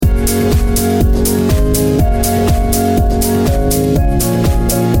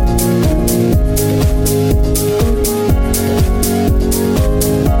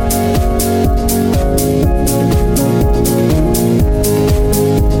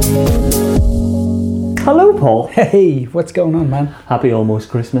Paul. Hey, what's going on, man? Happy almost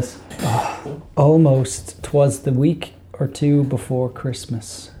Christmas. Oh, almost. 'Twas the week or two before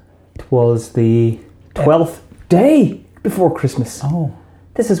Christmas. 'Twas the 12th day before Christmas. Oh.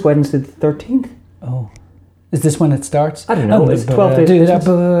 This is Wednesday the 13th. Oh. Is this when it starts? I don't know. It's 12 days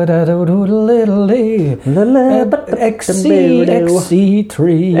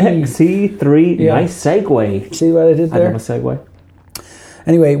XC3. XC3. Yeah. Nice segue. See what I did there? I love a segue.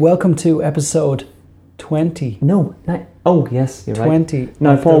 Anyway, welcome to episode 20. No. Oh, yes, you're 20. Right.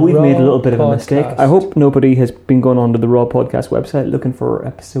 Now, Paul, we've made a little bit of a mistake. Podcast. I hope nobody has been going on to the Rawpodcast website looking for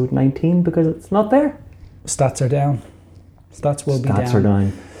episode 19 because it's not there. Stats are down. Stats will be down. Stats are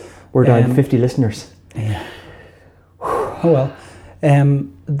down. We're down 50 listeners. Yeah. Oh well.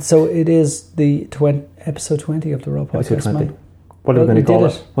 So it is the episode 20 of the Rawpodcast. Episode 20. Man. What are we going to call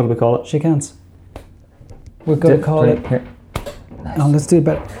it? What do we call it? Shake hands. We're going to call it... Here. Nice. Oh, let's do it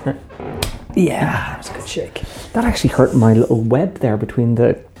better. Yeah, that was a good shake. That actually hurt my little web there between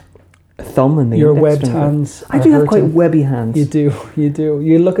the thumb and the Your index webbed finger. hands. I do have quite webby hands. You do.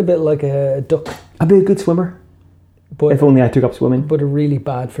 You look a bit like a duck. I'd be a good swimmer. But, if only I took up swimming. But a really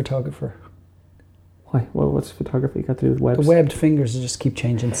bad photographer. Why? Well, what's photography got to do with webs? The webbed fingers just keep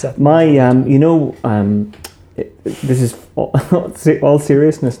changing settings. My, this is all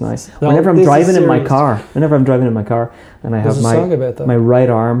seriousness now. No, whenever I'm driving in my car, and I have my right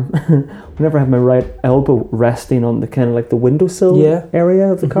arm, whenever I have my right elbow resting on the kind of like the windowsill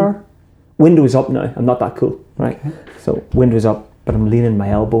area of the car, windows up now. I'm not that cool, right? Okay. So windows up, but I'm leaning my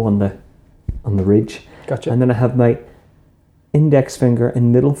elbow on the ridge. Gotcha. And then I have my index finger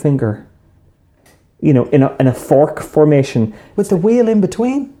and middle finger, in a fork formation with the wheel in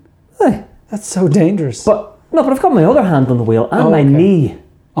between. Aye. That's so dangerous. But I've got my other hand on the wheel and my knee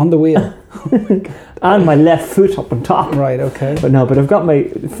on the wheel, and my left foot up on top. Right. Okay. But I've got my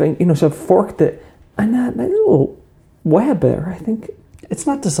thing, so I've forked it, and my little web there. I think it's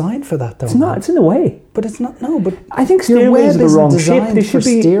not designed for that, though. It's not. It's in the way. But it's not. No. But I think steering wheels are the wrong shape. They should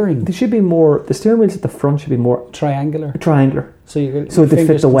be steering. They should be more. The steering wheels at the front should be more triangular. So they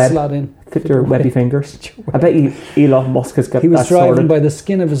fit the web. Slot in. Fit your webby fingers. I bet you Elon Musk has got. He was that driving sorted by the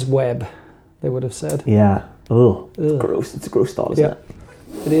skin of his web. They would have said. Yeah. Oh, gross. It's a gross thought, isn't it?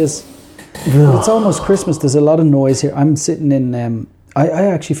 It is. It's almost Christmas. There's a lot of noise here. I'm sitting in... I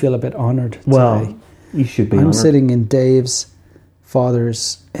actually feel a bit honoured today. Well, you should be honoured. I'm sitting in Dave's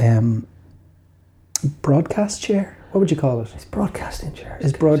father's broadcast chair. What would you call it? His broadcasting chair.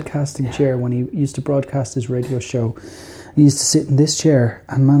 His broadcasting chair when he used to broadcast his radio show. He used to sit in this chair.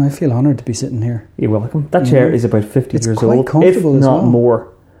 And man, I feel honoured to be sitting here. You're welcome. That chair is about 50 years old. It's quite comfortable if as not well. more.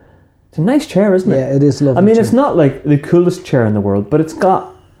 It's a nice chair, isn't it? Yeah, it is lovely. I mean, it's not like the coolest chair in the world, but it's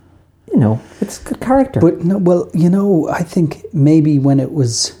got, it's good character. But no, well, I think maybe when it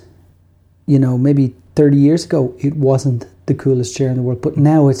was, maybe 30 years ago, it wasn't the coolest chair in the world. But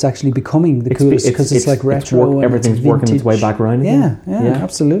now it's actually becoming the coolest because it's like retro. Everything's working its way back around again. Yeah,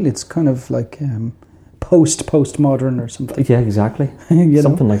 absolutely. It's kind of like postmodern or something. Yeah, exactly.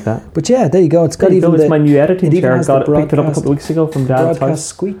 Something like that. But yeah, there you go. It's got even it's my new editing chair. I picked it up a couple of weeks ago from Dad's house. Broadcast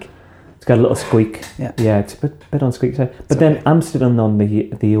squeak. It's got a little squeak. Yeah, it's a bit on squeak side. But then I'm sitting on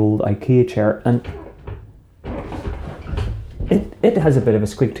the old IKEA chair, and it has a bit of a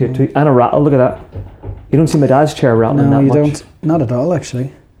squeak to it too, and a rattle. Look at that. You don't see my dad's chair rattling that much. No, you don't. Not at all,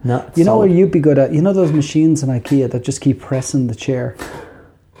 actually. No. You know what you'd be good at? Those machines in IKEA that just keep pressing the chair.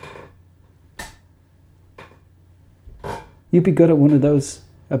 You'd be good at one of those.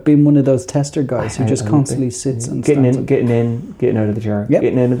 At being one of those tester guys who just constantly sits and getting out of the chair. Yep.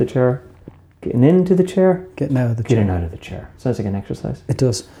 Getting out of the chair. Getting into the chair. Getting out of the chair. Getting out of the chair. Sounds like an exercise. It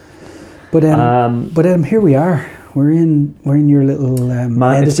does. But here we are. We're in your little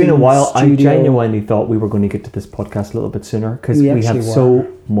man, it's been a while. Studio. I genuinely thought we were going to get to this podcast a little bit sooner because we have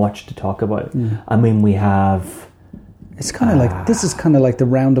so much to talk about. I mean, we have. It's kind of like this is kind of like the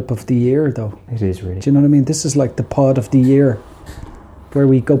roundup of the year, though. It is really. Do you know what I mean? This is like the pod of the year, where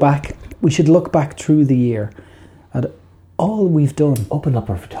we go back. We should look back through the year at all we've done. Open up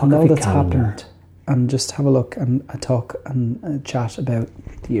our photography and all that's calendar. Happened, and just have a look and a talk and a chat about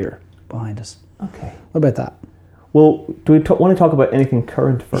the year behind us. Okay. What about that? Well, do we want to talk about anything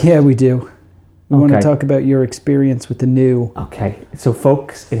current first? Yeah, we do. We want to talk about your experience with the new. Okay. So,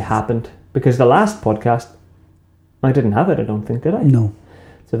 folks, it happened because the last podcast, I didn't have it, I don't think, did I? No.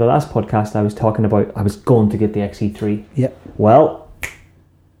 So the last podcast I was talking about, I was going to get the XE3. Yeah. Well,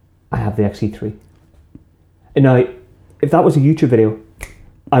 have the XE3. And now, if that was a YouTube video,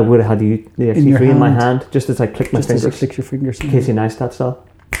 I would have had the XE3 in my hand, just as I click my fingers. Just as you click your fingers. Casey Neistat style.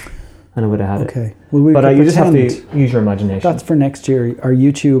 And I would have had it. Okay. Well, but you just have to use your imagination. That's for next year. Our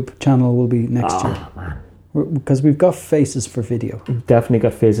YouTube channel will be next year. Man. Because we've got faces for video. We've definitely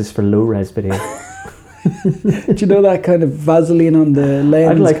got faces for low-res video. Do you know that kind of Vaseline on the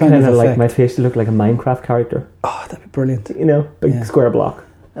lens? I'd like kind of like my face to look like a Minecraft character. Oh, that'd be brilliant. You know, big square block.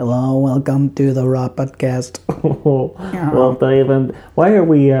 Hello, welcome to the Rawpodcast. Well, David, why are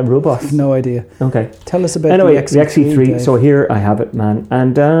we robots? No idea. Okay. Tell us about the XE3. Dave. So here I have it, man.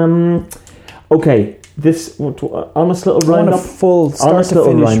 And, okay, this, honest little roundup. Full start to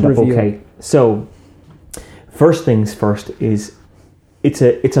finish review. Okay, so, first things first is, it's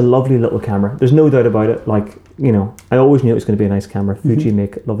a lovely little camera. There's no doubt about it. Like, you know, I always knew it was going to be a nice camera. Fuji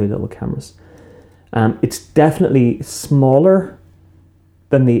make lovely little cameras. It's definitely smaller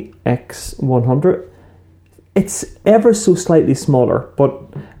than the X100. It's ever so slightly smaller,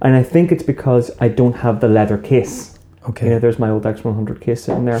 and I think it's because I don't have the leather case. Okay. You know, there's my old X100 case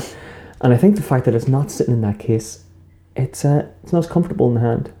sitting there, and I think the fact that it's not sitting in that case, it's not as comfortable in the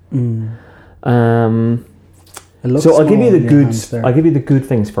hand. So I'll give you the goods. I'll give you the good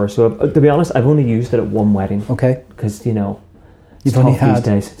things first. So to be honest, I've only used it at one wedding. Okay. Because these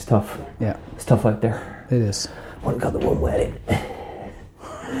days. It's tough. Yeah. It's tough out there. It is. Only got the one wedding.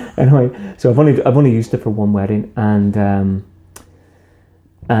 Anyway, so I've only used it for one wedding, and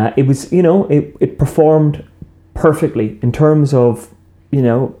it was, you know, it performed perfectly in terms of, you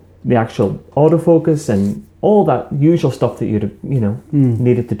know, the actual autofocus and all that usual stuff that you'd have, you know,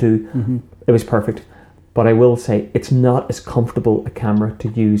 needed to do. It was perfect. But I will say it's not as comfortable a camera to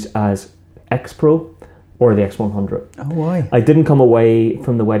use as X Pro or the X100. Oh, why? I didn't come away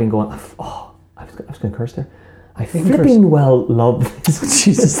from the wedding going, oh, I was going to curse there. I flipping well love this.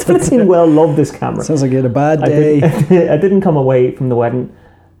 Jesus, love this camera. Sounds like you had a bad day. I didn't come away from the wedding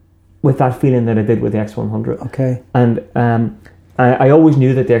with that feeling that I did with the X100. Okay. And I always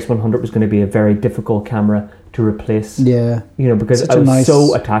knew that the X100 was going to be a very difficult camera to replace. Yeah. You know, because I was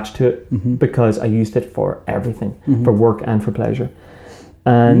so attached to it because I used it for everything, for work and for pleasure.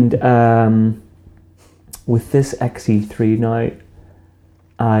 And with this XE3 now,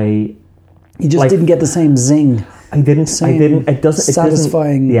 you just didn't get the same zing. I didn't. It doesn't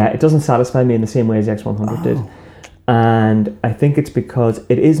satisfying. It doesn't satisfy me in the same way as the X100 did. And I think it's because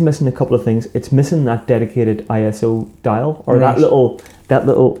it is missing a couple of things. It's missing that dedicated ISO dial or that little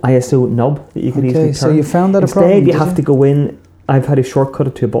ISO knob that you can easily turn. So you found that Instead, a problem. Instead, you have to go in. I've had to shortcut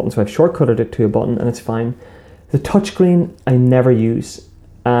it to a button, so I've shortcutted it to a button, and it's fine. The touchscreen I never use.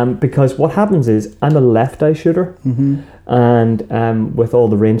 Because what happens is I'm a left eye shooter, and with all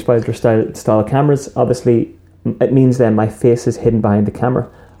the rangefinder style cameras, obviously it means then my face is hidden behind the camera.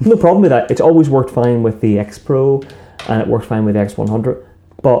 No problem with that. It's always worked fine with the X Pro, and it works fine with the X100.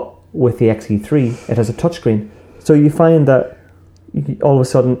 But with the XE3, it has a touchscreen, so you find that all of a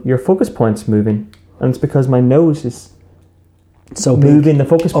sudden your focus point's moving, and it's because my nose is so moving the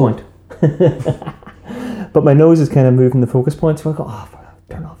focus point. But my nose is kind of moving the focus point, so I go,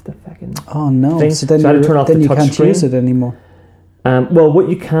 turn off the fucking thing. So then, I had to turn off then the you can't use it anymore. Well, what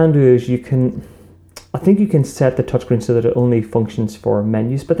you can do is I think you can set the touchscreen so that it only functions for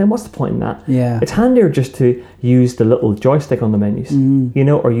menus, but then what's the point in that? Yeah. It's handier just to use the little joystick on the menus, you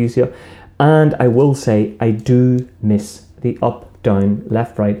know, or use and I will say I do miss the up, down,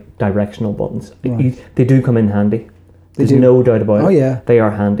 left, right directional buttons. Right. They do come in handy. There's no doubt about it. Oh, yeah. They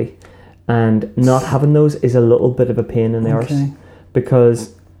are handy. And not having those is a little bit of a pain in the arse.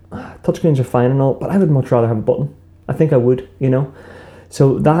 Because touchscreens are fine and all, but I would much rather have a button. I think I would, you know.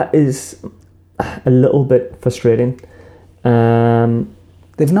 So that is a little bit frustrating.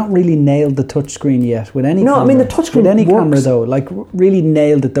 They've not really nailed the touchscreen yet with any. No, camera. I mean the touchscreen with any works. camera though, like really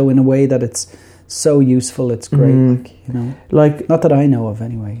nailed it though in a way that it's so useful. It's great, like, you know. Like, not that I know of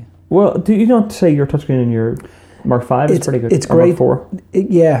anyway. Well, do you not say your touchscreen in your Mark 5 is pretty good? It's great. Mark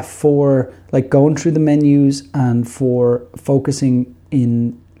 4? For like going through the menus and for focusing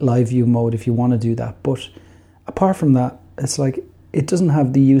in live view mode if you want to do that. But apart from that, it's like it doesn't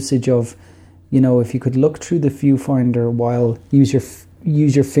have the usage of, you know, if you could look through the viewfinder while use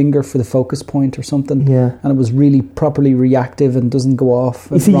your finger for the focus point or something. Yeah. And it was really properly reactive and doesn't go off.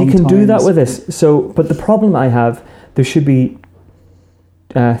 You see, you can do that with this. So, but the problem I have, there should be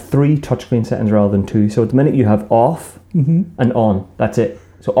 3 touchscreen settings rather than 2. So at the minute you have off and on. That's it.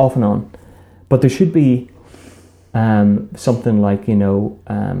 So off and on. But there should be something like, you know,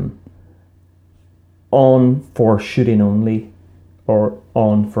 on for shooting only, or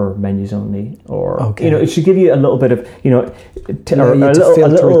on for menus only, or it should give you a little bit of a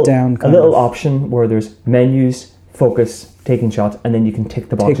little option where there's menus, focus, taking shots, and then you can tick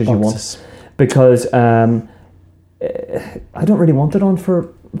the boxes you want. Because I don't really want it on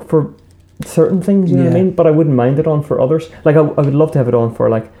for certain things, you know what I mean? But I wouldn't mind it on for others. Like I would love to have it on for,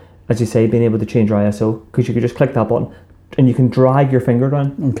 like, as you say, being able to change your ISO, because you could just click that button and you can drag your finger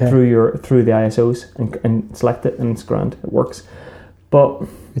down through the ISOs and select it, and it's grand. It works. But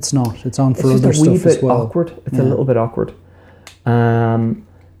it's not. It's on for other stuff as well. Awkward. It's a little bit awkward.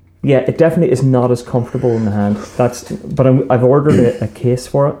 It definitely is not as comfortable in the hand. But I've ordered a case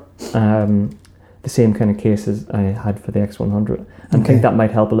for it. The same kind of case as I had for the X100. I think that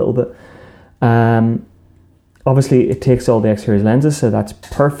might help a little bit. Obviously, it takes all the X-series lenses, so that's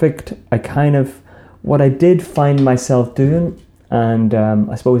perfect. What I did find myself doing, and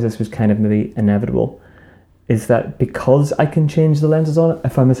I suppose this was kind of maybe inevitable, is that because I can change the lenses on it, I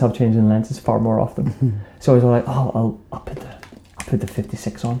find myself changing the lenses far more often. Mm-hmm. So I was like, I'll put the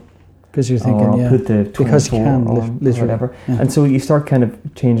 56 on. Because you're thinking, I'll put the 24 on, literally. Or whatever. Yeah. And so you start kind of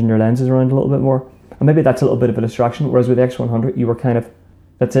changing your lenses around a little bit more. And maybe that's a little bit of a distraction, whereas with the X100, you were kind of,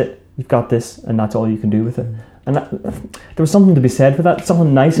 that's it, you've got this, and that's all you can do with it. And there was something to be said for that,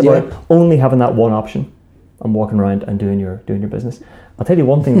 something nice about only having that one option and walking around and doing your business. I'll tell you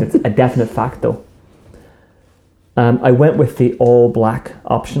one thing that's a definite fact, though. I went with the all black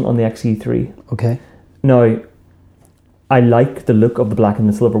option on the XE3. Okay. Now, I like the look of the black and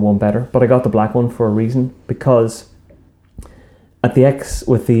the silver one better, but I got the black one for a reason, because with the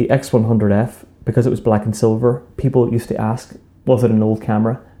X100F, because it was black and silver, people used to ask, was it an old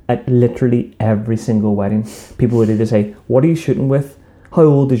camera? At literally every single wedding, people would either say, what are you shooting with? How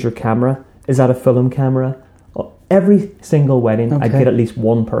old is your camera? Is that a film camera? Every single wedding, I'd get at least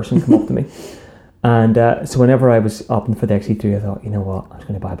one person come up to me. And so whenever I was opting for the XE3, I thought, you know what, I'm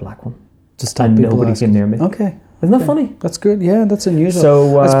going to buy a black one. Just and nobody came near me. Okay. Isn't that funny? That's good. Yeah, that's unusual.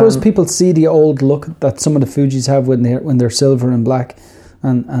 So I suppose people see the old look that some of the Fujis have when they're silver and black,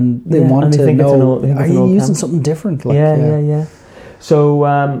 and they want to know, are you using something different? Like, yeah. So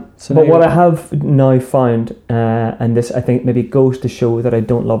but what I have now found, and this I think maybe goes to show that I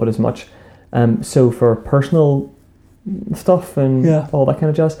don't love it as much. So for personal stuff and all that kind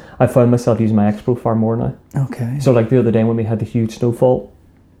of jazz, I found myself using my X Pro far more now. Okay. So like the other day when we had the huge snowfall,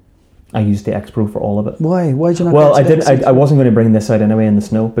 I used the X Pro for all of it. Why? Why'd you not? Well, I didn't. I wasn't going to bring this out anyway in the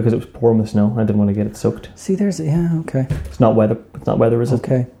snow because it was pouring with snow. I didn't want to get it soaked. See, okay. It's not weather resistant.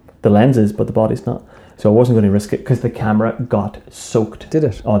 Okay. The lens is, but the body's not. So I wasn't going to risk it because the camera got soaked. Did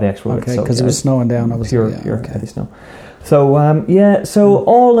it? Oh, the X Pro. Okay, because it was snowing down. Obviously, pure heavy snow. So So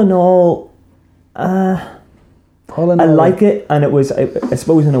all in all, I like it, and it was. I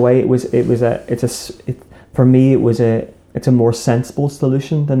suppose in a way, for me it was it's a more sensible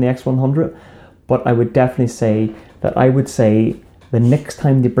solution than the X100, but I would definitely say that the next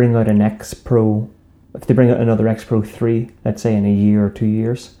time they bring out an X Pro, if they bring out another X Pro 3, let's say in a year or 2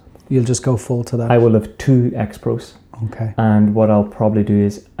 years, you'll just go full to that. I will have 2 X Pros. Okay. And what I'll probably do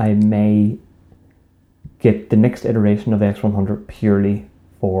is I may get the next iteration of the X100 purely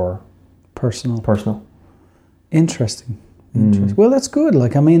for personal. Interesting. Well, that's good.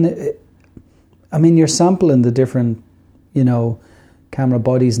 Like, I mean, you're sampling the different, camera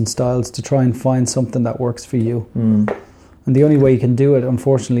bodies and styles to try and find something that works for you. And the only way you can do it,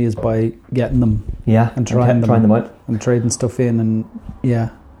 unfortunately, is by getting them. Yeah. And trying them out. And trading stuff in and,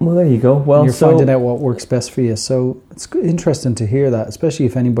 Well, there you go. Well, and you're finding out what works best for you. So it's interesting to hear that, especially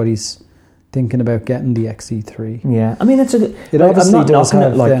if anybody's thinking about getting the XE3. Yeah, I mean, it obviously does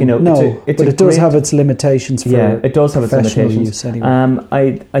have but it does have its limitations. It does have its limitations. Use anyway.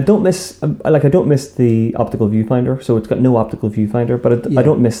 I don't miss the optical viewfinder, so it's got no optical viewfinder, but I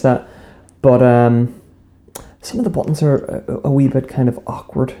don't miss that. But some of the buttons are a wee bit kind of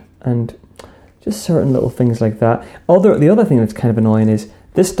awkward, and just certain little things like that. The other thing that's kind of annoying is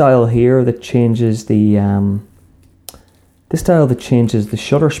this dial here that changes the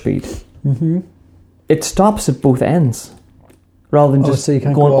shutter speed. Mm-hmm. It stops at both ends rather than just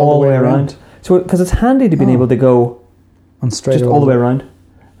going all the way around. So because it's handy to be able to go on straight just all the way around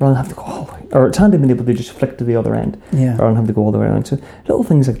rather than have to go all the way, or it's handy to be able to just flick to the other end rather than have to go all the way around. So little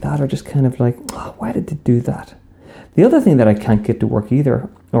things like that are just kind of like, why did they do that? The other thing that I can't get to work either,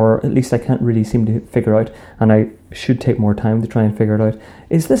 or at least I can't really seem to figure out, and I should take more time to try and figure it out,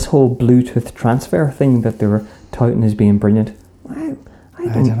 is this whole Bluetooth transfer thing that they're touting as being brilliant. I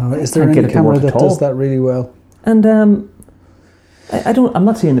don't know. Is there any camera that does that really well? And I'm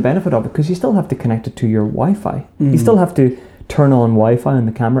not seeing the benefit of it because you still have to connect it to your Wi-Fi. You still have to turn on Wi-Fi on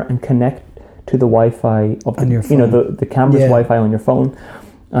the camera and connect to the Wi-Fi of on your phone. The camera's Wi-Fi on your phone.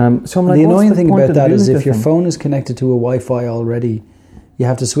 So I'm like, the annoying thing about that is if your phone is connected to a Wi-Fi already, you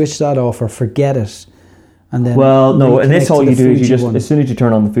have to switch that off or forget it, and then and that's all you do is you just as soon as you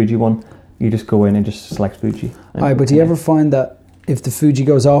turn on the Fuji one, you just go in and just select Fuji. But do you ever find that if the Fuji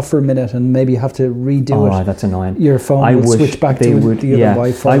goes off for a minute and maybe you have to redo it? Oh, that's annoying. Your phone will switch back to the other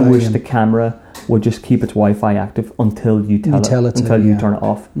Wi-Fi. I wish the camera would just keep its Wi-Fi active until you tell it until you turn it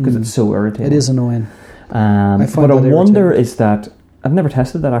off, because it's so irritating. It is annoying. But I wonder is that I've never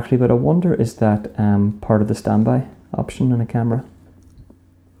tested that actually, but I wonder is that part of the standby option in a camera.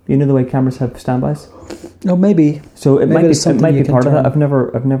 You know the way cameras have standbys? No, maybe. So it might be part of that. I've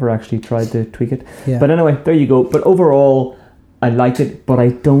never actually tried to tweak it. Yeah. But anyway, there you go. But overall, I like it, but I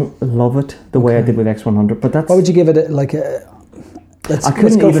don't love it the way I did with X100. But that's. What would you give it? I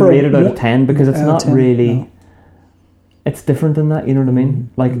couldn't even rate it out of 10 because it's not 10, really. No. It's different than that. You know what I mean?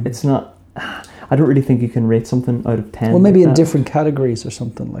 It's not. I don't really think you can rate something out of 10. Well, maybe in different categories or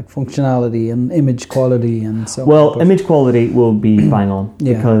something, like functionality and image quality and so on. Well, image quality will be bang on.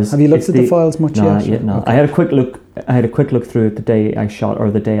 Yeah. Because have you looked at the files much yet? No. Okay. I had a quick look through it the day I shot,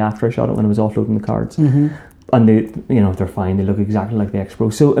 or the day after I shot it when I was offloading the cards. Mm-hmm. And they're fine. They look exactly like the X Pro.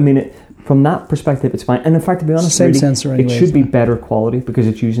 So I mean, from that perspective, it's fine. And in fact, to be honest, same sensor anyway, it should be better quality because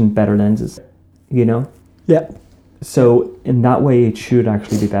it's using better lenses. You know. Yeah. So in that way, it should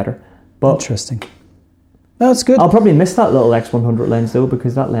actually be better. But interesting. No, it's good. I'll probably miss that little X100 lens though,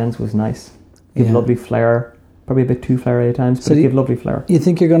 because that lens was nice. Give lovely flare. Probably a bit too flare at times, but it gave lovely flare. You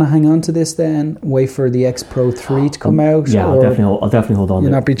think you're going to hang on to this then? Wait for the X Pro 3 to come out? Yeah, I'll definitely hold on to it.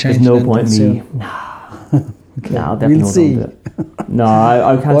 You'll not be changing There's no point in me. Okay. No, I'll definitely hold on to it. No,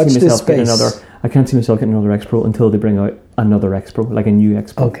 I can't see myself getting another. I can't see myself getting another X Pro until they bring out another X Pro, like a new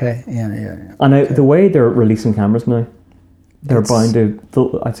X Pro. Okay, yeah. And the way they're releasing cameras now, they're bound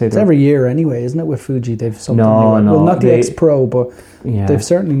to. I'd say it's every year anyway, isn't it? With Fuji, they've something. No. Well, not the X Pro, but they've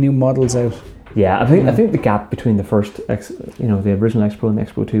certainly new models out. Yeah, I think the gap between the first the original X Pro and the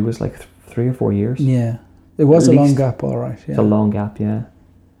X Pro 2 was like 3 or 4 years. Yeah, it was a long gap, all right. Yeah. It's a long gap, yeah.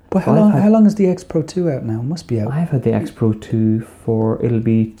 But how long is the X Pro 2 out now? It must be out. I've had the X Pro 2 it'll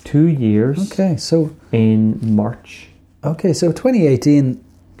be 2 years. Okay, so in March. Okay, so 2018.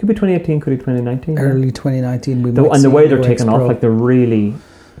 Could be 2018, could be 2019. Early 2019. And the way they're taking off, like they're really,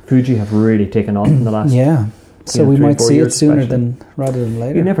 Fuji have really taken off in the last. Yeah. So we might see it sooner rather than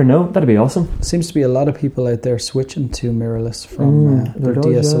later. You never know. That'd be awesome. Seems to be a lot of people out there switching to mirrorless from their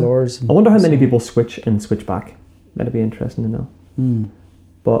DSLRs. I wonder how many people switch and switch back. That'd be interesting to know.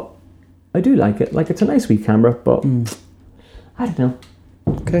 But I do like it. Like, it's a nice wee camera, but I don't know.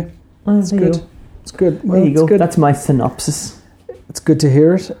 Okay. It's good. It's good. Well, there you go. Good. That's my synopsis. It's good to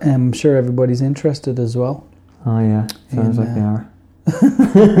hear it. I'm sure everybody's interested as well. Oh yeah, sounds like they are.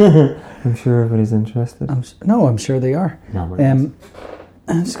 I'm sure everybody's interested. I'm sure they are. No,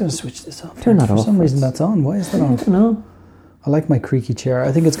 I'm just going to switch this off. Turn that off. For some reason that's on. Why is that on? I don't know. I like my creaky chair.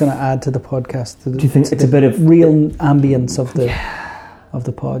 I think it's going to add to the podcast. Do you think it's a bit of real ambience of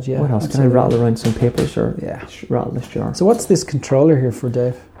the pod? Yeah. What else? Can I rattle around some papers or rattle this jar? So what's this controller here for,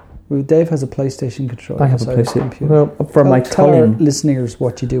 Dave? Dave has a PlayStation controller. I have a PlayStation. Well, for my tell our listeners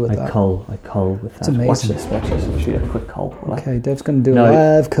what you do with that. I cull with that. It's amazing. Watch this. I'll shoot a quick cull. Okay, Dave's going to do a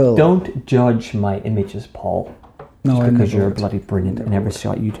live cull. Don't judge my images, Paul. No, because you're bloody brilliant and every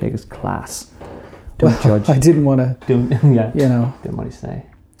shot you take is class. Don't judge. I didn't want to. Didn't want to say.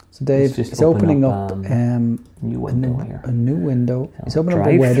 So Dave is opening up a new window. He's opening up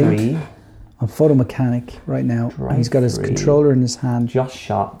a wedding. On Photo Mechanic right now. And he's got his controller in his hand. Just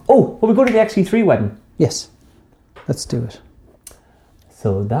shot. Oh, well, we go to the XE3 wedding. Yes. Let's do it.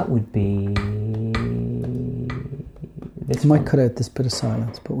 So that would be this. I might cut out this bit of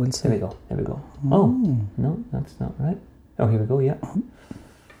silence, but we'll see. Here we go. Oh, no, that's not right. Oh, here we go, yeah.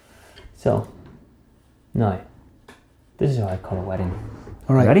 So, now, this is how I call a wedding.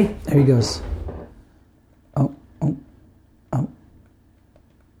 All right. Ready? Here he goes. Oh.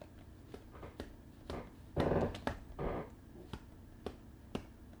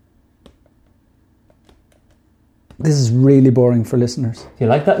 This is really boring for listeners. Do you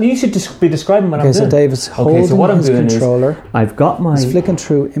like that? You should just be describing what I'm doing. Okay, so Dave is holding his controller. I've got my... He's flicking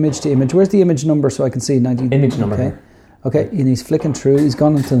through image to image. Where's the image number so I can see? Image number here. Okay, and he's flicking through. He's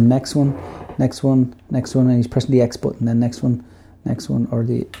gone into the next one, and he's pressing the X button, then next one, or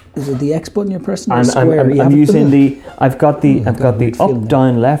is it the X button you're pressing? I'm using the... I've got the up,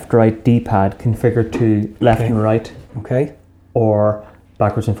 down, left, right D-pad configured to left and right. Okay. Or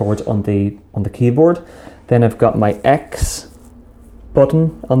backwards and forwards on the keyboard. Then I've got my X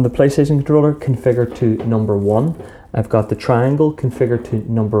button on the PlayStation controller configured to number 1. I've got the triangle configured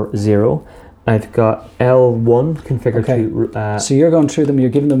to number 0. I've got L1 configured to... so you're going through them, you're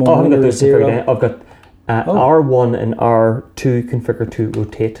giving them a 1 or a 0. I've got R1 and R2 configured to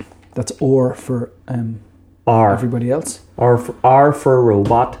rotate. That's OR for R. Everybody else. R for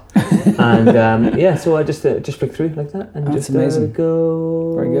robot. And so I just flick through like that. And that's amazing.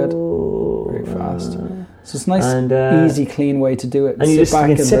 Go. Very good. Very fast. So it's a nice, easy, clean way to do it. And you sit back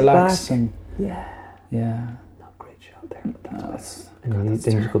and relax. And yeah. Not great shot there. And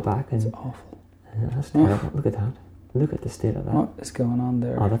then you go back. And it's awful. That's terrible. Look at that. Look at the state of that. What is going on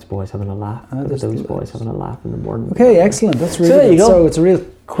there? Oh, that's boys having a laugh. Look at those boys having a laugh in the morning. Okay, excellent. That's really there you go. So it's a real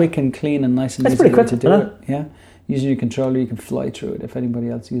quick and clean and nice and easy way to do it. Yeah. Using your controller, you can fly through it if anybody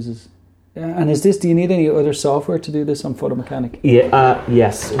else uses. Yeah. And do you need any other software to do this on Photo Mechanic? Yeah.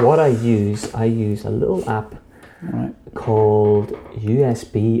 Yes. What I use a little app called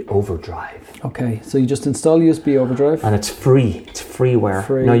USB Overdrive. Okay, so you just install USB Overdrive, and it's free. It's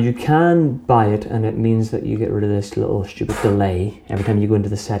freeware. Now you can buy it, and it means that you get rid of this little stupid delay every time you go into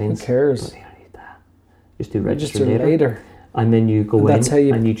the settings. Who cares? But you don't need that. Just do register later. later. And then you go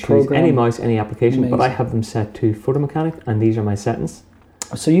in and you choose any mouse, any application. Amazing. But I have them set to Photo Mechanic, and these are my settings.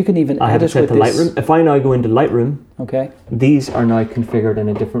 So you can even I have it set to Lightroom. If I now go into Lightroom, these are now configured in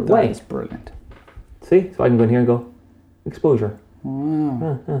a different way. That's brilliant. See? So I can go in here and go, exposure.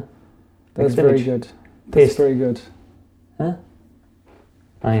 Wow. That's very good. That's very good. Huh?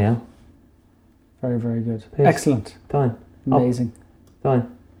 I know. Very, very good. Paste. Excellent. Down. Amazing. Up.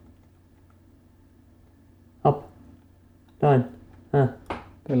 Down. Up. Down.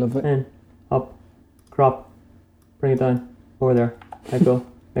 I love it. In. Up. Crop. Bring it down. Over there. Let go.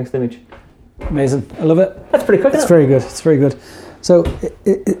 Next image. Amazing. I love it. That's pretty quick. It's very good. It's very good. So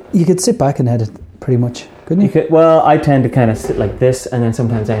you could sit back and edit pretty much, couldn't you? Well, I tend to kind of sit like this, and then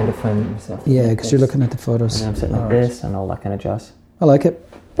sometimes I end up finding myself. Yeah, because you're looking at the photos. And I'm sitting like this and all that kind of jazz. I like it.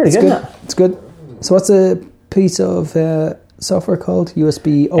 Pretty good, isn't it? It's good. So what's a piece of software called?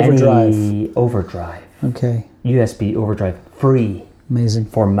 USB Overdrive. Overdrive. Okay. USB Overdrive. Free. Amazing.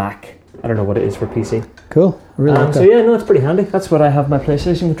 For Mac. I don't know what it is for PC. Cool. I really like that. So yeah, no, it's pretty handy. That's what I have my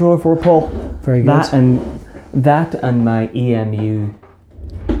PlayStation controller for, Paul. Very good. That and my EMU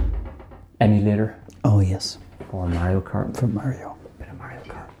emulator. Oh yes. For Mario Kart. For Mario. Bit of Mario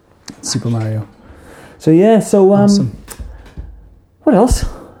Kart. Super Mario. So yeah, awesome. What else?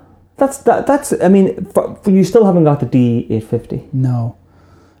 That's. I mean, you still haven't got the D850. No.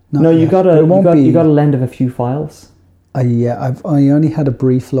 You got to lend of a few files. I only had a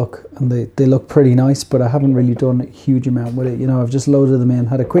brief look, and they look pretty nice, but I haven't really done a huge amount with it. You know, I've just loaded them in,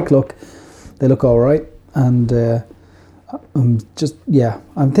 had a quick look. They look all right, and I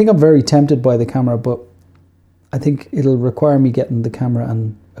think I'm very tempted by the camera, but I think it'll require me getting the camera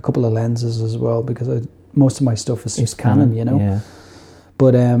and a couple of lenses as well, because most of my stuff is just Canon, you know. Yeah.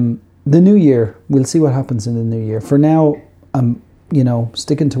 But the new year, we'll see what happens in the new year. For now, I'm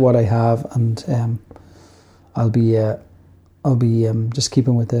sticking to what I have, and I'll be just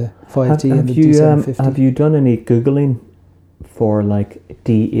keeping with the 5D and the D750. Have you done any Googling for like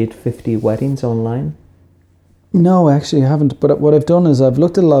D850 weddings online? No, actually I haven't. But what I've done is I've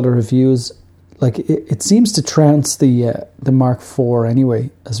looked at a lot of reviews. Like it seems to trounce the Mark IV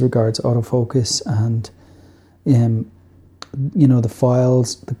anyway, as regards autofocus and the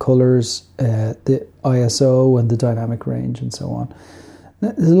files, the colors, the ISO and the dynamic range and so on.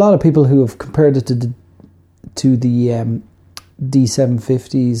 There's a lot of people who have compared it to the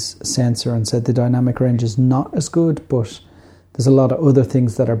D750's sensor and said the dynamic range is not as good, but there's a lot of other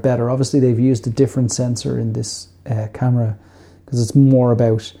things that are better. Obviously, they've used a different sensor in this camera because it's more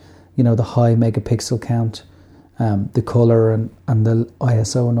about the high megapixel count, the color and the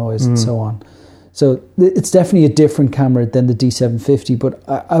ISO noise and so on. So it's definitely a different camera than the D750, but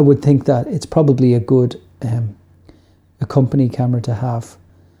I would think that it's probably a good a company camera to have.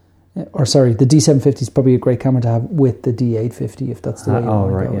 Or sorry, the D750 is probably a great camera to have with the D850 if that's the way you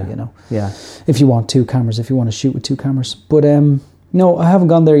want to go, Yeah. If you want two cameras, if you want to shoot with two cameras. But no, I haven't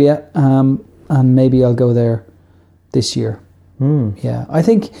gone there yet, and maybe I'll go there this year. Yeah, I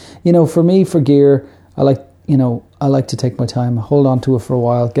think, for me, for gear, I like to take my time, hold on to it for a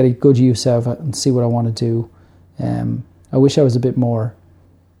while, get a good use out of it and see what I want to do. I wish I was a bit more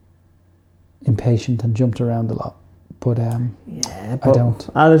impatient and jumped around a lot. But I don't.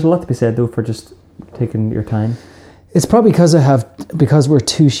 There's a lot to be said though for just taking your time. It's probably because we're a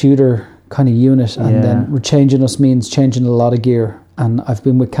two-shooter kind of unit, and then changing us means changing a lot of gear. And I've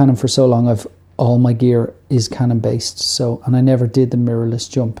been with Canon for so long, all my gear is Canon based. So, and I never did the mirrorless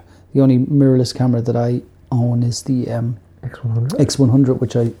jump. The only mirrorless camera that I own is the X100,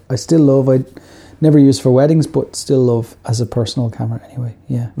 which I still love. I never use for weddings, but still love as a personal camera anyway.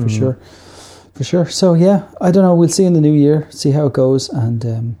 Yeah, for sure. For sure. So yeah, I don't know. We'll see in the new year, see how it goes,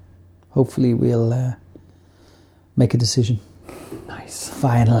 and hopefully we'll make a decision. Nice.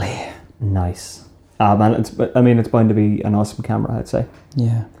 Finally. Nice. Man, it's bound to be an awesome camera, I'd say.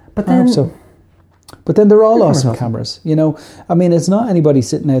 Yeah. But then, I hope so. But then they're all awesome cameras. You know, I mean, it's not anybody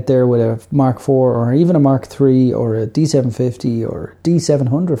sitting out there with a Mark IV or even a Mark III or a D750 or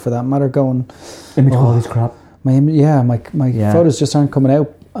D700 for that matter going... Image quality's crap. My photos just aren't coming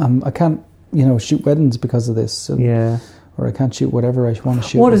out. I can't, shoot weddings because of this. So, or I can't shoot whatever I want to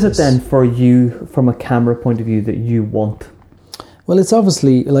shoot. What is it then for you, from a camera point of view, that you want? Well, it's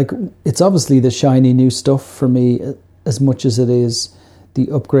obviously the shiny new stuff for me, as much as it is the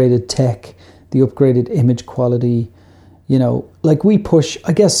upgraded tech, the upgraded image quality. We push.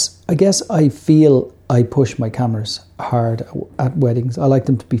 I guess I feel I push my cameras hard at weddings. I like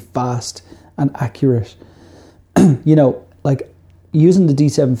them to be fast and accurate. Using the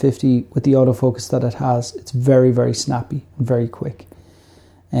D750 with the autofocus that it has, it's very, very snappy and very quick.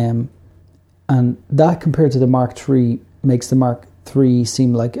 And that compared to the Mark III makes the Mark III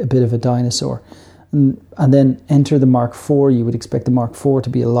seem like a bit of a dinosaur. And then enter the Mark IV, you would expect the Mark IV to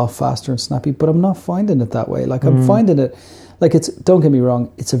be a lot faster and snappy, but I'm not finding it that way. I'm finding it, don't get me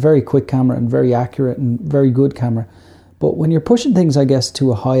wrong, it's a very quick camera and very accurate and very good camera. But when you're pushing things, I guess,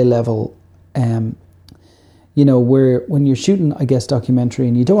 to a high level, where when you're shooting, I guess, documentary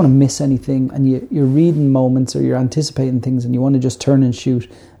and you don't want to miss anything and you're reading moments or you're anticipating things and you want to just turn and shoot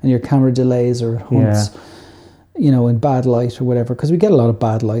and your camera delays or it hunts, in bad light or whatever, because we get a lot of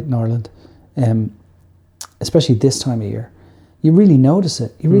bad light in Ireland, especially this time of year. You really notice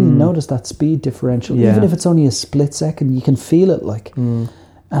it. You really notice that speed differential. Yeah. Even if it's only a split second, you can feel it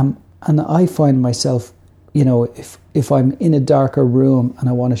and I find myself, if I'm in a darker room and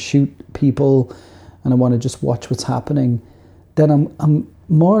I want to shoot people and I want to just watch what's happening, then I'm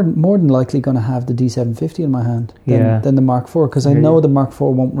more than likely going to have the D750 in my hand than the Mark IV, because I know the Mark IV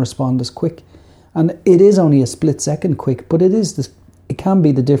won't respond as quick. And it is only a split second quick, but it is it can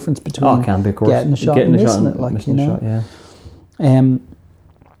be the difference between getting a shot and missing it,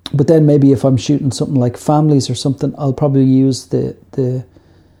 but then maybe if I'm shooting something like families or something, I'll probably use the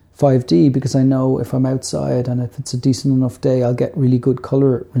 5D, because I know if I'm outside and if it's a decent enough day, I'll get really good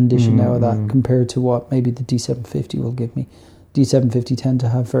colour rendition out of that compared to what maybe the D750 will give me. D750 tend to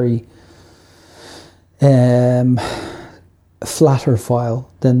have very flatter file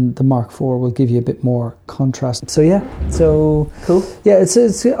than the Mark IV will give you a bit more contrast. So cool. Yeah, it's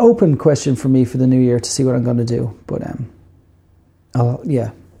an open question for me for the new year to see what I'm going to do. But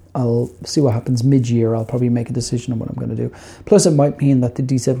I'll see what happens mid-year. I'll probably make a decision on what I'm going to do. Plus, it might mean that the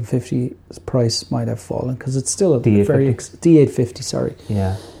D750's price might have fallen, because it's still a D850. Sorry.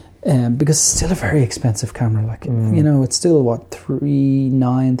 Yeah. Because it's still a very expensive camera. It's still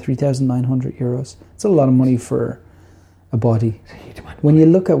 €3,900. It's a lot of money for a body. When you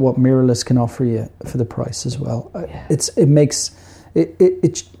look at what mirrorless can offer you for the price as well, it makes it.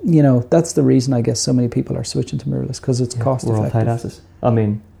 That's the reason I guess so many people are switching to mirrorless, because it's cost effective. We're all tight asses.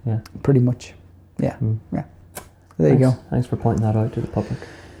 Pretty much. Yeah. There you go. Thanks for pointing that out to the public.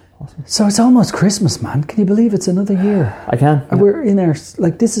 Awesome. So it's almost Christmas, man. Can you believe it's another year? I can. We're in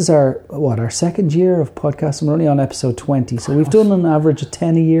this is our second year of podcasting. We're only on episode 20, so we've done an average of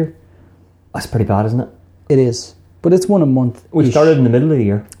 10 a year. That's pretty bad, isn't it? It is. But it's one a month. We started in the middle of the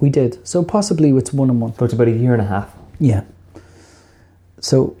year. We did. So possibly it's one a month. So it's about a year and a half. Yeah.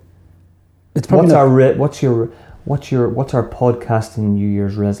 So it's probably what's our podcasting New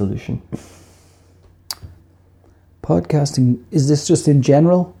Year's resolution? Podcasting, is this just in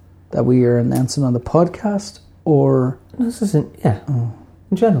general that we are announcing on the podcast, or this is in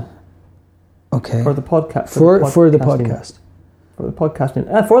general? Okay. For the podcast. For the podcast. For the podcasting.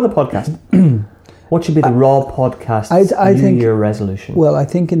 For the podcast. What should be the Rawpodcast New Year resolution? Well, I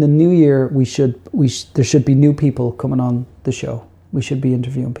think in the new year there should be new people coming on the show. We should be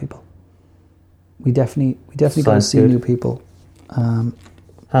interviewing people. We definitely got to see new people.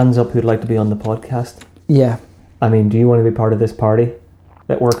 Hands up who'd like to be on the podcast. Yeah. I mean, do you want to be part of this party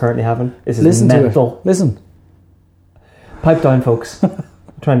that we're currently having? This is Listen mental. To it. Listen. Pipe down, folks. I'm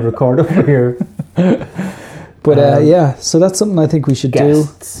trying to record over here. But so that's something I think we should do.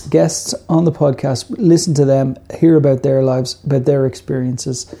 Guests on the podcast, listen to them, hear about their lives, about their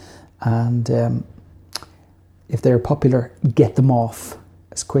experiences, and if they're popular, get them off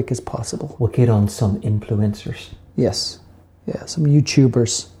as quick as possible. We'll get on some influencers. Yes. Yeah, some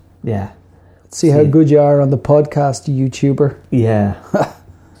YouTubers. Yeah. See how good you are on the podcast, YouTuber. Yeah.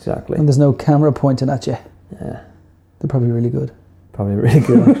 Exactly. And there's no camera pointing at you. Yeah. They're probably really good. Probably really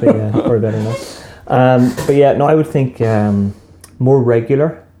good, actually, yeah. Or better enough. I would think more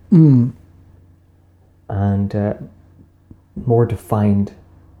regular. and more defined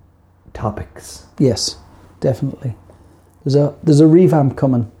topics. Yes, definitely. There's a revamp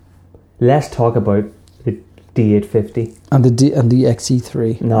coming. Less talk about the D850 and the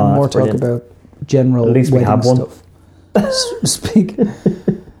XE3. No, and more talk about general At least wedding we have one. stuff.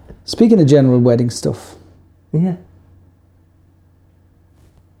 Speaking of general wedding stuff. Yeah.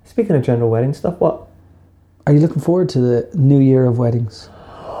 Speaking of general wedding stuff, what? Are you looking forward to the new year of weddings?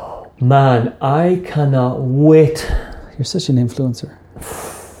 Man, I cannot wait. You're such an influencer.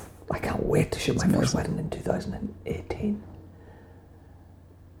 I can't wait to shoot my first wedding in 2018.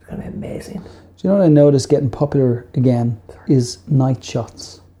 It's going to be amazing. Do you know what I noticed getting popular again is night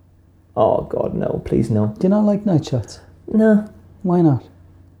shots. Oh, God, no. Please, no. Do you not like night shots? No. Why not?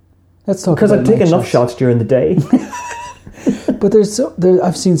 Let's talk about it. Because I take enough shots during the day. But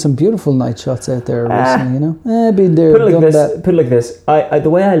I've seen some beautiful night shots out there recently, you know. Been there, Put it like this. I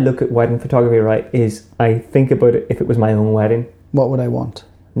the way I look at wedding photography, right, is I think about it if it was my own wedding. What would I want?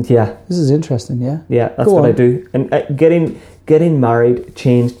 Yeah. This is interesting, yeah? Yeah, that's what I do. And getting married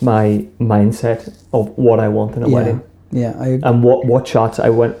changed my mindset of what I want in a wedding. Yeah, and what shots I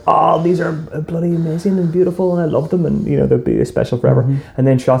went, oh, these are bloody amazing and beautiful and I love them and, you know, they'll be special forever. Mm-hmm. And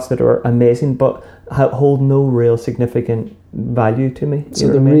then shots that are amazing but hold no real significant value to me. So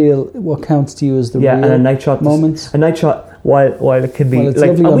what counts to you is the real and a night shot moments? A night shot, while it can be...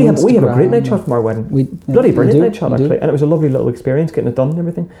 like, we have a great night shot from our wedding. Bloody brilliant night shot, actually. And it was a lovely little experience getting it done and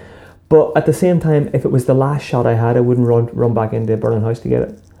everything. But at the same time, if it was the last shot I had, I wouldn't run back into a burning house to get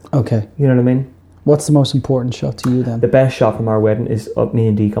it. Okay. You know what I mean? What's the most important shot to you then? The best shot from our wedding is me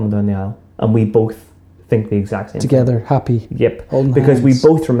and Dee coming down the aisle, and we both think the exact same together, thing. Happy. Yep. Holding because hands. we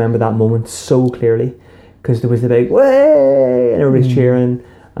both remember that moment so clearly, because there was the big way and everybody's cheering,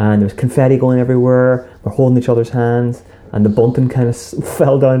 and there was confetti going everywhere. We're holding each other's hands, and the bunting kind of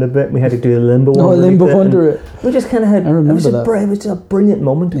fell down a bit. And we had to do a limbo. Under it. We just kind of had. I remember that. It was a brilliant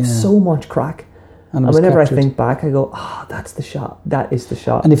moment. It was so much crack. And whenever I think back, I go, that's the shot. That is the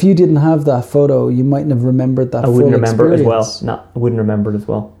shot. And if you didn't have that photo, you mightn't have remembered that. I wouldn't remember it as well. No, I wouldn't remember it as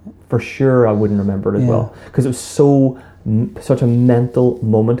well. For sure, I wouldn't remember it as well, because it was such a mental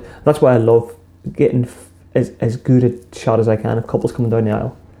moment. That's why I love getting as good a shot as I can of couples coming down the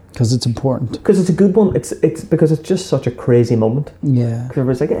aisle. Because it's important. Because it's a good one. It's because it's just such a crazy moment. Yeah. Because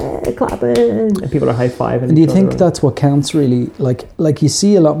everybody's like, clapping, and people are high-fiving. And do you think that's what counts really? Like you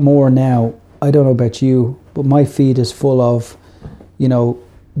see a lot more now. I don't know about you, but my feed is full of, you know,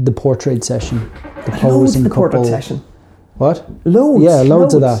 the portrait session, the posing couple. Portrait session. What? Loads. Yeah,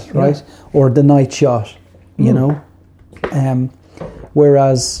 loads of that, right? Yeah. Or the night shot, you know.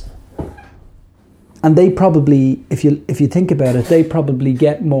 Whereas, and they probably, if you think about it, they probably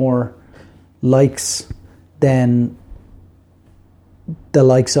get more likes than the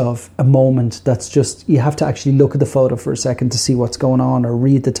likes of a moment that's just, you have to actually look at the photo for a second to see what's going on or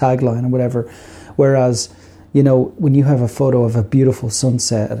read the tagline or whatever. Whereas, you know, when you have a photo of a beautiful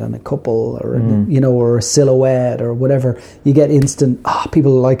sunset and a couple or, you know, or a silhouette or whatever, you get instant,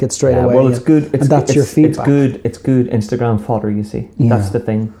 people like it straight away. Well, it's good. And that's your feedback. It's good Instagram fodder, you see. Yeah. That's the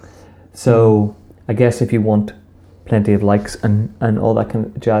thing. So I guess if you want plenty of likes and all that kind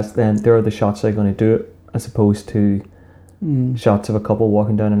of jazz, then there are the shots that are going to do it, as opposed to shots of a couple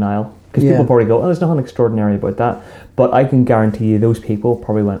walking down an aisle, because people probably go, there's nothing extraordinary about that, but I can guarantee you those people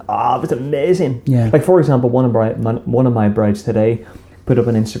probably went, it was amazing. Like, for example, one of my brides today put up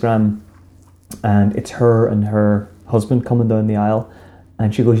on Instagram, and it's her and her husband coming down the aisle,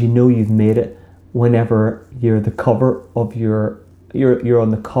 and she goes, you know, you've made it whenever you're the cover of you're on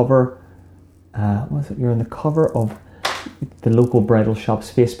the cover you're on the cover of the local bridal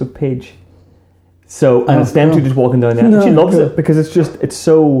shop's Facebook page. So, and it's them two just walking down there. No, she loves it because it's just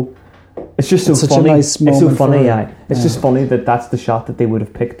so funny. Such a nice moment. It's so funny, It's just funny that that's the shot that they would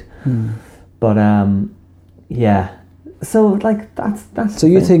have picked. But yeah. So like that's. So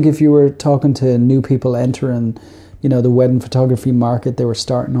you think if you were talking to new people entering, you know, the wedding photography market, they were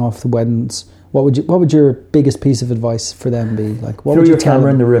starting off the weddings, what would your biggest piece of advice for them be? Like, what throw would you your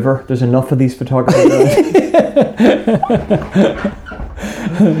camera in the river. There's enough of these photographers.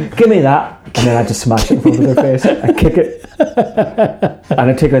 Give me that. And then I just smash it in front of their face. I kick it. And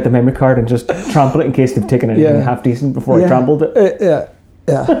I take out the memory card and just trample it in case they've taken anything half decent before I trampled it. Yeah.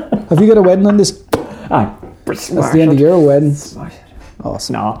 Have you got a wedding on this? Aye. That's the end of your wedding.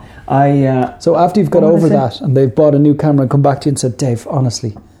 Awesome. No, so after you've got over that and they've bought a new camera and come back to you and said, Dave,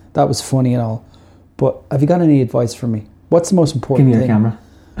 honestly, that was funny and all, but have you got any advice for me? What's the most important thing? Give me your camera.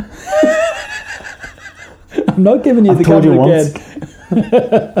 I'm not giving you the camera again.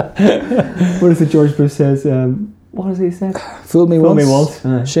 What is it George Bush says? What does he say? Fool me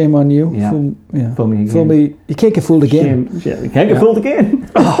once. Shame on you. Yeah. Fool me again. Fool me. You can't get fooled again. You can't get fooled again.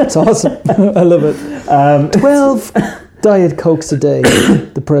 Oh, it's awesome. I love it. 12 Diet Cokes a day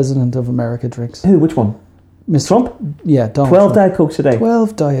the President of America drinks. Who? Which one? Mr. Trump? Yeah, Donald 12 Diet Cokes a day.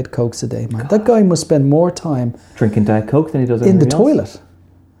 12 Diet Cokes a day, man. That guy must spend more time drinking Diet Coke than he does in the toilet.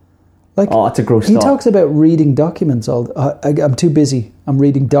 Like, it's a gross He talks about reading documents. I'm too busy. I'm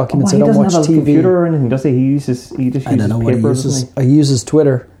reading documents. I don't watch TV. He doesn't have a computer or anything, does he? He just uses paper. He uses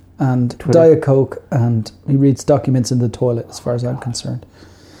Twitter and Diet Coke, and he reads documents in the toilet, as far as I'm concerned.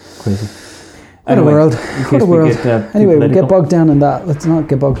 Crazy. What a world. What a world. Anyway, we'll get bogged down in that. Let's not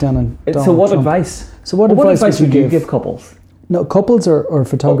get bogged down in Donald So what Trump. advice? So what advice would you give couples? No, couples or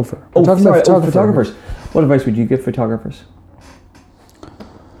photographer? Photographers. What advice would you give photographers?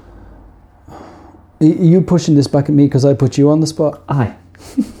 You pushing this back at me because I put you on the spot? Aye.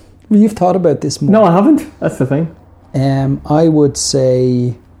 Well, you've thought about this more. No, I haven't. That's the thing. I would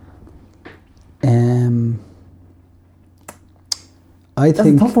say... I think that's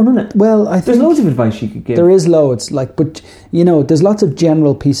a tough one, isn't it? Well, I think there's loads of advice you could give. There is loads, but there's lots of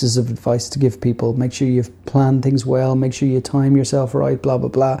general pieces of advice to give people. Make sure you've planned things well. Make sure you time yourself right. Blah blah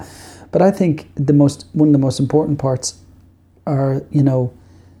blah. But I think one of the most important parts are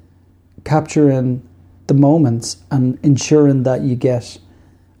capturing the moments and ensuring that you get.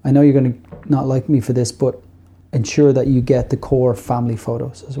 I know you're going to not like me for this, but ensure that you get the core family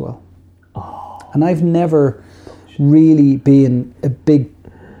photos as well. Oh. And I've never really been a big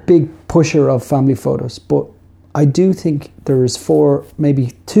pusher of family photos, but I do think there is 4,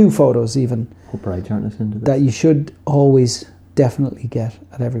 maybe 2 photos even that you should always definitely get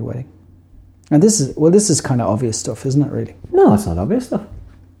at every wedding. And this is kind of obvious stuff, isn't it, really? No, it's not obvious stuff.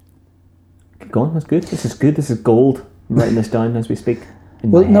 Keep going, that's good. This is good, this is gold. I'm writing this down as we speak.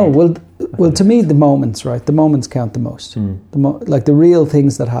 Well, to me, the moments, right? The moments count the most. Like the real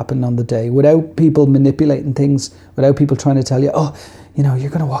things that happen on the day, without people manipulating things, without people trying to tell you, you're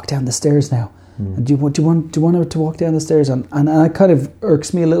going to walk down the stairs now. And do you want to walk down the stairs? And it kind of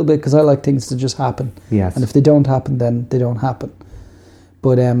irks me a little bit because I like things to just happen. Yes. And if they don't happen, then they don't happen.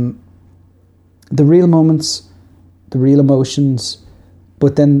 But the real moments, the real emotions,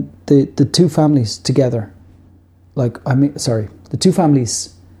 but then the 2 families together. The 2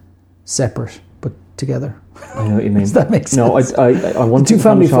 families separate but together. I know what you mean. Does that make sense? No, I want the 2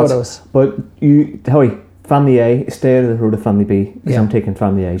 family photos. But Howie, family A, stay out of the road of family B because I'm taking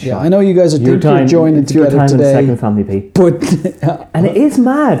family A shot. Yeah, I know you guys are joining together your time today. In second family B. But and it is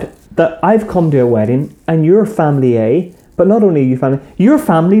mad that I've come to a wedding and you're family A, but not only you're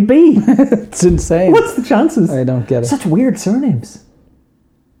family B. It's insane. What's the chances? I don't get it. Such weird surnames.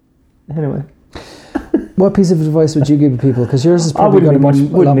 Anyway. What piece of advice would you give people? Because yours is probably going to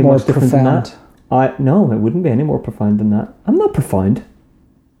be a lot more profound. No, it wouldn't be any more profound than that. I'm not profound.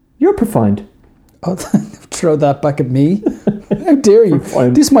 You're profound. Oh, throw that back at me. How dare you?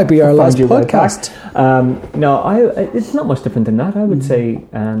 This might be our last podcast. It's not much different than that. I would say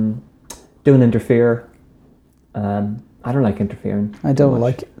don't interfere. I don't like interfering. I don't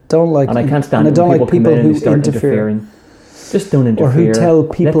like it. And I can't stand it when people who start interfering. Just don't interfere. Or who tell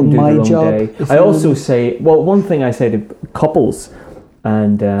people my job. I also say, one thing I say to couples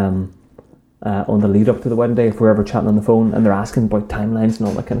and on the lead up to the wedding day, if we're ever chatting on the phone and they're asking about timelines and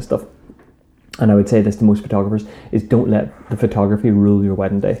all that kind of stuff, and I would say this to most photographers, is don't let the photography rule your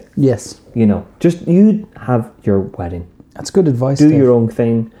wedding day. Yes. Just you have your wedding. That's good advice, Do your own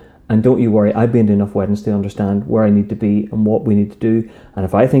thing and don't you worry. I've been to enough weddings to understand where I need to be and what we need to do. And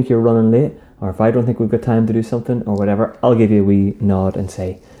if I think you're running late, or if I don't think we've got time to do something or whatever, I'll give you a wee nod and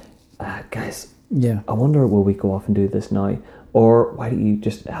say, guys, I wonder will we go off and do this now? Or why don't you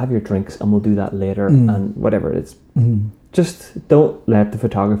just have your drinks and we'll do that later and whatever it is. Just don't let the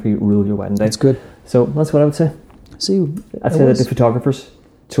photography rule your wedding day. That's good. So that's what I would say. I'd say that to photographers.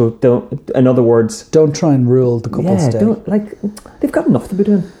 So don't, in other words... Don't try and rule the couple's day. They've got enough to be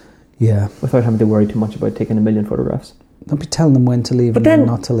doing. Yeah. Without having to worry too much about taking 1 million photographs. Don't be telling them when to leave and when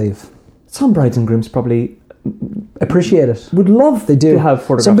not to leave. Some brides and grooms probably appreciate it. Would love to have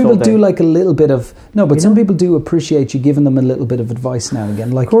photographs. Some people do like a little bit of... No, but some people do appreciate you giving them a little bit of advice now and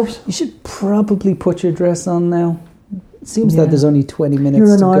again. Like, of course. You should probably put your dress on now. It seems that there's only 20 minutes to go.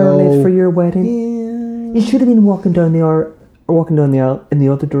 You're an hour late for your wedding. Yeah. You should have been walking down the aisle in the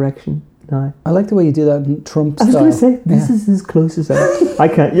other direction. No. I like the way you do that in Trump style. I was going to say, this is as close as I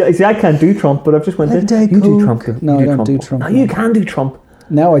can. Yeah, see, I can't do Trump, but I've just went there. You do Trump. No, I don't do Trump. No, you can do Trump.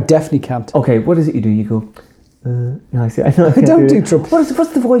 No, I definitely can't. Okay, what is it you do? You go, no, I see. I don't do Trump. What's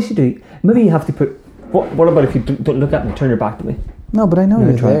the voice you do? Maybe you have to put, what about if you don't look at me, turn your back to me? No, but I know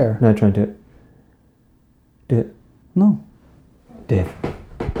you're there. No, try and do it. Do it. No. Dave.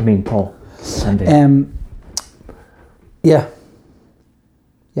 I mean, Paul. And Dave. Yeah.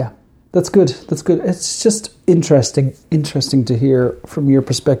 Yeah. That's good. That's good. It's just interesting to hear from your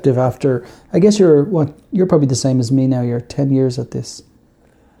perspective after, I guess you're probably the same as me now. You're 10 years at this.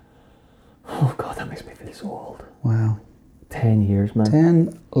 Oh, God, that makes me feel so old. Wow. 10 years, man.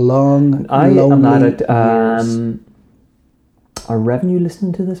 10 long, I am at it. years. Are revenue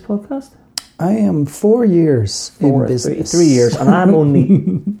listening to this podcast? I am 4 years in business. 3 years. And I'm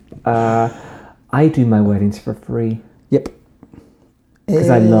only... I do my weddings for free. Yep. Because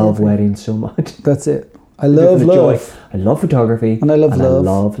I love weddings so much. That's it. I love love. I love photography. And I love love. I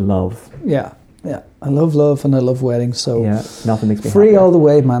love love. Yeah. Yeah. I love love and I love weddings. So yeah, nothing makes me free happier. all the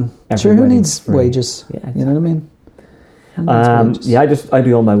way, man. Sure, who needs free. wages? Yeah, exactly. You know what I mean? I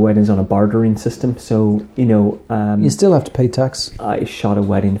do all my weddings on a bartering system. So, you still have to pay tax. I shot a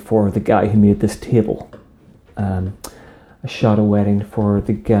wedding for the guy who made this table. I shot a wedding for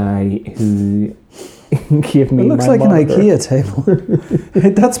the guy who gave me. It looks my like monitor. an IKEA table.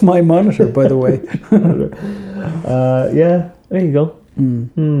 That's my monitor, by the way. Yeah, there you go.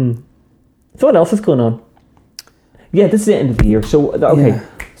 So what else is going on? Yeah, this is the end of the year. So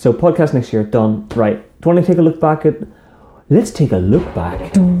So podcast next year done. Right. Do you want to take a look back at? Let's take a look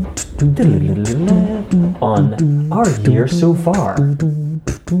back on our year so far.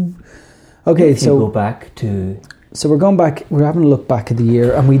 Okay, so go back to. So we're going back. We're having a look back at the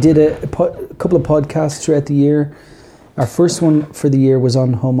year, and we did a couple of podcasts throughout the year. Our first one for the year was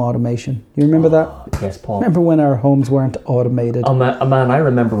on home automation. You remember that? Yes, Paul. Remember when our homes weren't automated? Oh man, I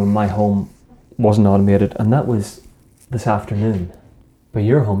remember when my home wasn't automated, and that was this afternoon. But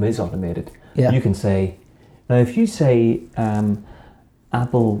your home is automated. Yeah. You can say, now if you say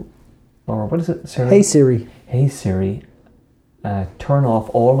Apple, or what is it, Siri? Hey Siri. Hey Siri, turn off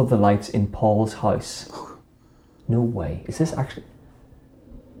all of the lights in Paul's house. No way. Is this actually...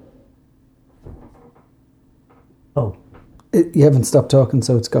 Oh. You haven't stopped talking,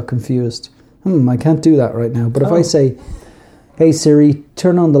 so it's got confused. I can't do that right now. But if I say, hey Siri,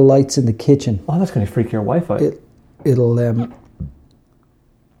 turn on the lights in the kitchen. Oh, that's going to freak your wife out. It'll...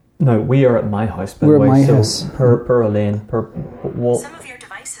 No, we are at my house, by the way. We're at my house. Per Elaine, per wall. Some of your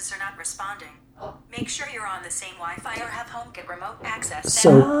devices are not responding. Make sure you're on the same Wi-Fi or have HomeKit remote access.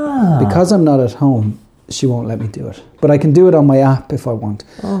 So, because I'm not at home, she won't let me do it. But I can do it on my app if I want.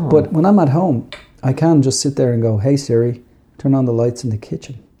 Oh. But when I'm at home, I can just sit there and go, hey Siri, turn on the lights in the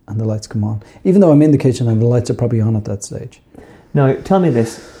kitchen. And the lights come on. Even though I'm in the kitchen and the lights are probably on at that stage. Now, tell me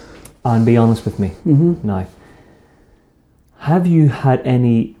this, and be honest with me. Mm-hmm. Now, have you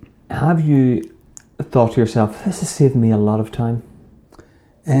thought to yourself, this has saved me a lot of time?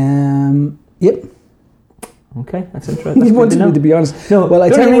 Yep. Okay, that's interesting. You wanted me to be honest. No, well,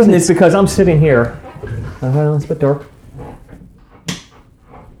 the only reason is because I'm sitting here. It's a bit dark.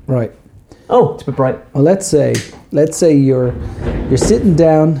 Right. Oh, it's a bit bright. Well, let's say you're sitting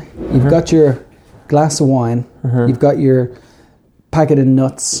down. You've got your glass of wine. You've got your packet of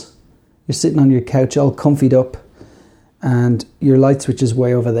nuts. You're sitting on your couch, all comfied up, and your light switch is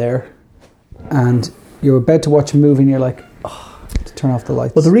way over there. And you're about to watch a movie, and you're like, to turn off the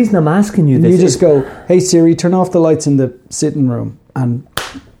lights. Well, the reason I'm asking you this, you just go, hey Siri, turn off the lights in the sitting room, and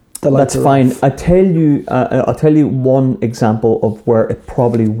the lights. That's fine. I'll tell you one example of where it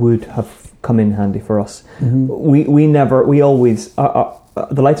probably would have come in handy for us. Mm-hmm. We always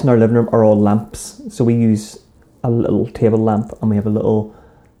the lights in our living room are all lamps, so we use a little table lamp, and we have a little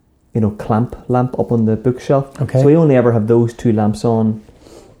clamp lamp up on the bookshelf. Okay. So we only ever have those two lamps on,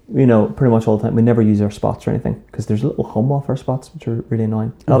 pretty much all the time. We never use our spots or anything because there's a little hum off our spots, which are really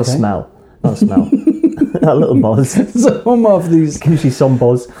annoying. Not a smell. Not a little buzz. So hum off these. Gives you some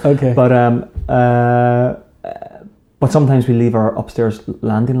buzz. Okay. But sometimes we leave our upstairs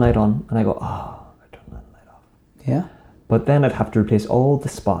landing light on, and I go, I turn that light off. Yeah. But then I'd have to replace all the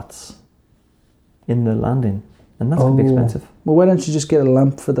spots in the landing, and that's going to be expensive. Well, why don't you just get a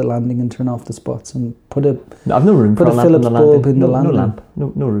lamp for the landing and turn off the spots and put a... I've no room for a lamp Philips bulb in the landing. No lamp.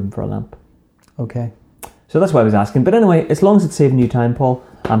 No room for a lamp. Okay. So that's why I was asking. But anyway, as long as it's saving you time, Paul,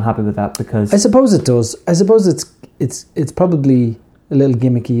 I'm happy with that because... I suppose it does. I suppose it's probably a little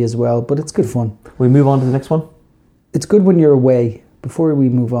gimmicky as well, but it's good fun. We move on to the next one? It's good when you're away, before we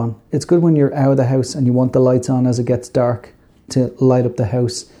move on. It's good when you're out of the house and you want the lights on as it gets dark to light up the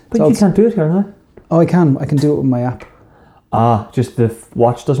house. But you can't do it here now. Oh, I can. I can do it with my app. Just the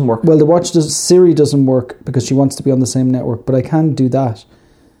watch doesn't work. Well, Siri doesn't work because she wants to be on the same network, but I can do that.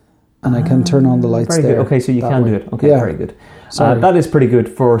 And I can turn on the lights very there. Good. Okay, so you can do it. Okay, yeah. Very good. That is pretty good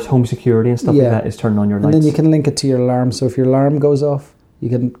for home security and stuff like that, is turning on your lights. And then you can link it to your alarm. So if your alarm goes off, you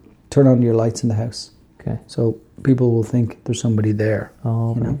can turn on your lights in the house. Okay. So people will think there's somebody there.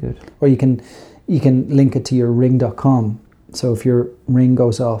 Oh, very good. Or you can link it to your Ring.com. So if your Ring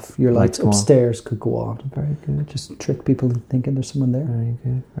goes off, your lights upstairs could go on. Very good. Just trick people into thinking there's someone there. Very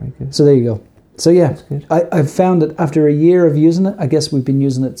good. Very good. So there you go. So yeah, that's good. I've found it after a year of using it. I guess we've been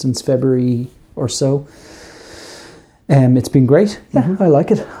using it since February or so. It's been great. Yeah, I like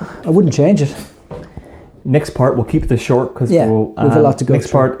it. I wouldn't change it. Next part, we'll keep this short because we've a lot to go next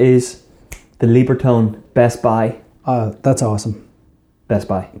through. Part is the Libertone Best Buy. That's awesome. Best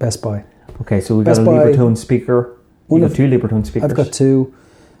Buy. Okay, so we've got a Libertone speaker. You've got 2 Libertone speakers. I've got 2.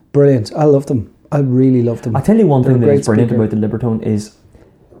 Brilliant. I love them. I really love them. I tell you one thing that is brilliant about the Libertone is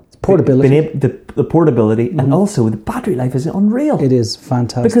portability. The portability, and also the battery life is unreal. It is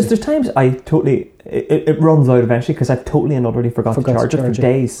fantastic. Because there's times it runs out eventually because I've totally and utterly forgot to charge it for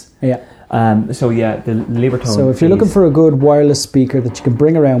days. Yeah. So yeah, the Libertone. So if you're looking for a good wireless speaker that you can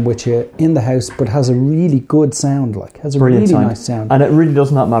bring around with you in the house, but has a really good sound, has a really nice sound, and it really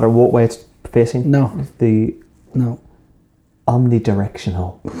does not matter what way it's facing. No.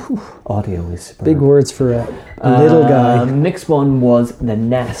 Omnidirectional audio is big words for a little guy. Next one was the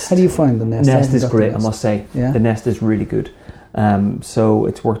Nest. How do you find the Nest? Nest is great, I must say. Yeah? The Nest is really good. So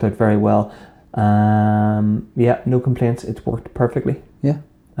it's worked out very well. No complaints. It's worked perfectly. Yeah.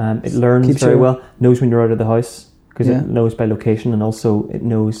 It learns very well. Knows when you're out of the house because it knows by location, and also it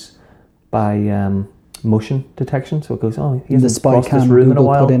knows by motion detection. So it goes, he hasn't crossed this room in a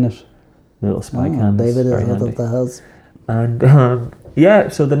while. Put in it. Little spy cam. David is head of the house. And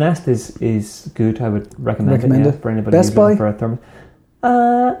so the Nest is good. I would recommend it for anybody Best Buy for a thermos.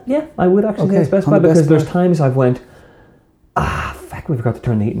 I would actually say it's Best Buy because there's times I've went, fuck, we forgot to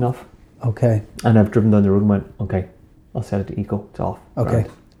turn the heating off. Okay. And I've driven down the road and went, okay, I'll set it to eco. It's off. Okay. Right.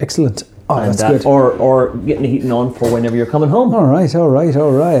 Excellent. That's good. Or getting the heating on for whenever you're coming home. All right. The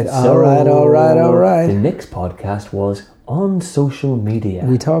next podcast was on social media.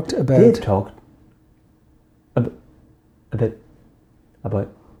 We talked about... Dave talked a bit about...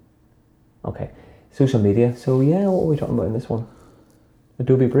 Okay. Social media. So, what were we talking about in this one?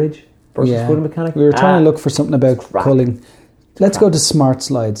 Adobe Bridge versus Photo Mechanic? We were trying to look for something about culling. Let's go to Smart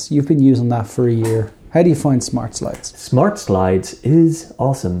Slides. You've been using that for a year. How do you find Smart Slides? Smart Slides is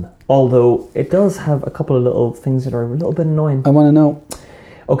awesome, although it does have a couple of little things that are a little bit annoying. I want to know.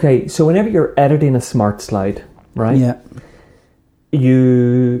 Okay, so whenever you're editing a Smart Slide, right? Yeah.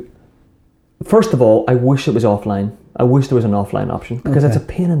 First of all, I wish it was offline. I wish there was an offline option because it's a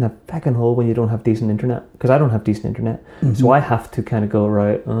pain in the fucking hole when you don't have decent internet. Because I don't have decent internet, so I have to kind of go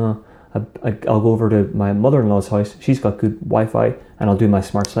right. I'll go over to my mother-in-law's house. She's got good Wi-Fi, and I'll do my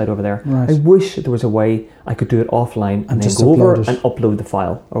Smart Slide over there. Right. I wish there was a way I could do it offline and then go over and upload the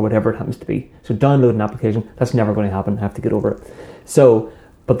file or whatever it happens to be. So download an application, that's never going to happen. I have to get over it. So,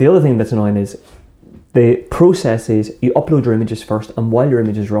 but the other thing that's annoying is the process is you upload your images first, and while your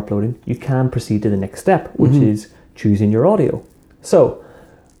images are uploading, you can proceed to the next step, which is choosing your audio. So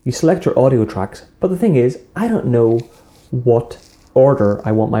you select your audio tracks, but the thing is, I don't know what order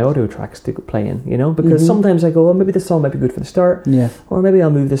I want my audio tracks to play in, because sometimes I go, maybe this song might be good for the start, or maybe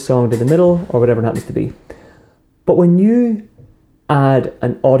I'll move this song to the middle, or whatever it happens to be. But when you add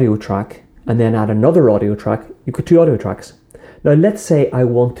an audio track and then add another audio track, you've got 2 audio tracks. Now let's say I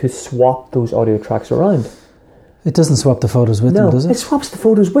want to swap those audio tracks around. It doesn't swap the photos with them, does it? It swaps the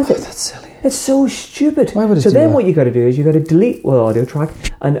photos with it. That's silly. It's so stupid. Why would it do that? What you got to do is you got to delete the audio track,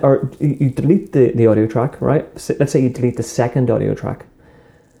 or you delete the audio track, right? So let's say you delete the second audio track.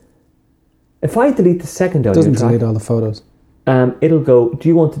 If I delete the second audio track... It doesn't delete all the photos. It'll go, do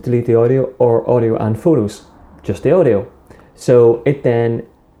you want to delete the audio or audio and photos? Just the audio. So it then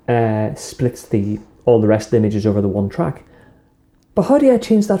splits all the rest of the images over the one track. But how do I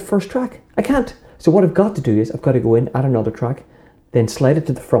change that first track? I can't. So what I've got to do is I've got to go in, add another track, then slide it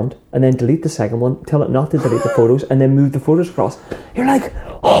to the front, and then delete the second one, tell it not to delete the photos, and then move the photos across. You're like,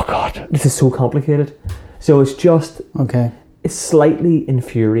 oh God, this is so complicated. So it's just... Okay. It's slightly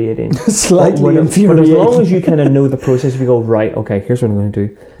infuriating. Infuriating. But as long as you kind of know the process, if you go, right, okay, here's what I'm going to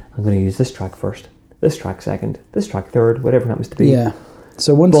do. I'm going to use this track first, this track second, this track third, whatever it happens to be. Yeah.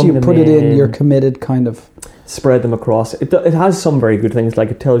 So once you put it in, you're committed, kind of. Spread them across. It has some very good things,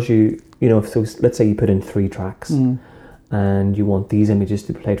 like it tells you, so let's say you put in 3 tracks and you want these images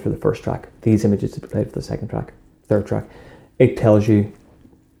to be played for the first track, these images to be played for the second track, third track. It tells you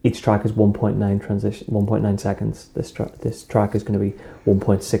each track is 1.9 seconds. This track is going to be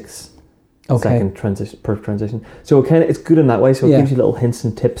 1.6 second per transition. So it's good in that way. So it gives you little hints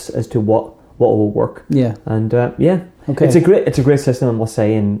and tips as to what will work. Yeah. And okay. It's a great system, I must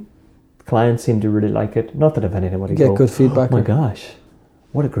say, and clients seem to really like it. Not that I've had anybody get good feedback. Oh my gosh,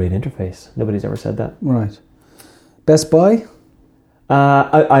 What a great interface. Nobody's ever said that. Right. Best Buy?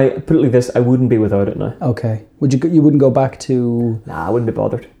 I put it like this, I wouldn't be without it now. Okay. You wouldn't go back to... Nah, I wouldn't be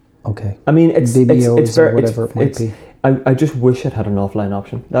bothered. Okay. I mean, it's BBOs or whatever it might be. I just wish it had an offline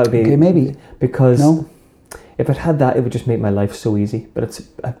option. That would be... Okay, maybe. Because if it had that, it would just make my life so easy. But it's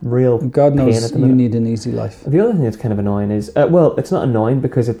a real God knows pain at the minute. You need an easy life. The other thing that's kind of annoying is... well, it's not annoying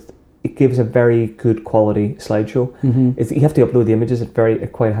because it gives a very good quality slideshow. Mm-hmm. You have to upload the images at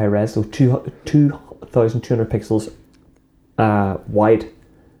quite high res, so 2,200 pixels wide.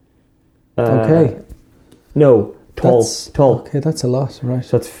 Okay. No, tall. Okay, that's a lot, right?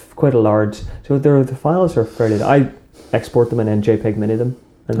 So it's quite a large. So the files are fairly. I export them and then JPEG mini them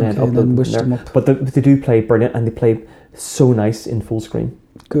and then upload them there. But they do play brilliant and they play so nice in full screen.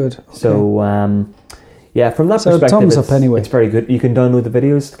 Good. Okay. So from that perspective, thumbs up anyway. It's very good. You can download the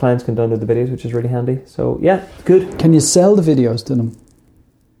videos. The clients can download the videos, which is really handy. So yeah, good. Can you sell the videos to them?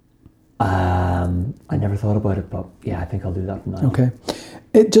 I never thought about it, but yeah, I think I'll do that now. Okay.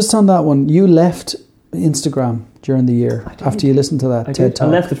 Just on that one, you left Instagram during the year after you listened to that TED Talk.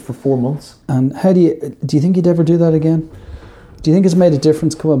 I left it for 4 months. And how do you think you'd ever do that again? Do you think it's made a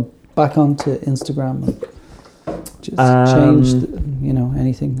difference coming back onto Instagram and just changed,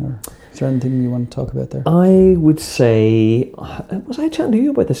 anything? Or is there anything you want to talk about there? I would say, was I chatting to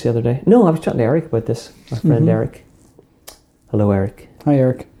you about this the other day? No, I was chatting to Eric about this. My friend Eric. Hello, Eric. Hi,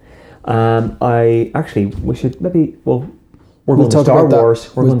 Eric. We should maybe, we're going to Star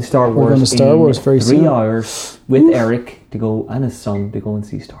Wars. We're going to Star Wars. We're going to Star Wars very soon. 3 hours with Eric to go and his son to go and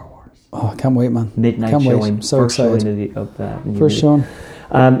see Star Wars. Oh, I can't wait, man. Midnight showing. I'm so excited. First showing.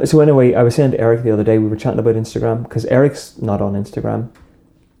 So anyway, I was saying to Eric the other day, we were chatting about Instagram because Eric's not on Instagram.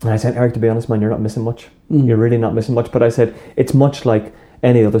 And I said, Eric, to be honest, man, you're not missing much. You're really not missing much. But I said, it's much like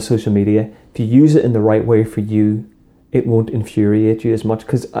any other social media. If you use it in the right way for you, it won't infuriate you as much.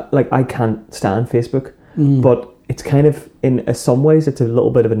 Because I can't stand Facebook. But it's kind of, in some ways, it's a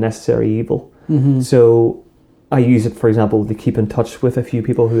little bit of a necessary evil. So I use it, for example, to keep in touch with a few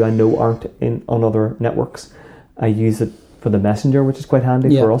people who I know aren't on other networks. I use it for the messenger, which is quite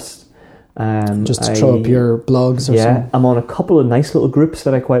handy for us. Just to throw up your blogs or something. I'm on a couple of nice little groups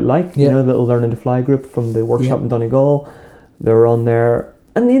that I quite like. The little Learning to Fly group from the workshop in Donegal. They're on there.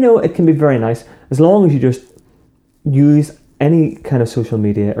 And, it can be very nice. As long as you just use any kind of social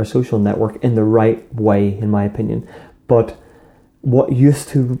media or social network in the right way, in my opinion. But what used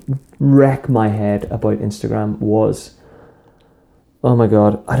to wreck my head about Instagram was, oh my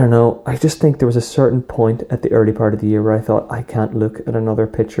God, I don't know. I just think there was a certain point at the early part of the year where I thought, I can't look at another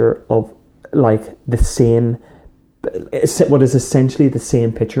picture of the same, what is essentially the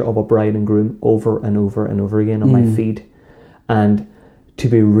same picture of a bride and groom over and over and over again on my feed. And to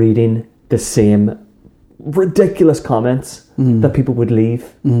be reading the same ridiculous comments that people would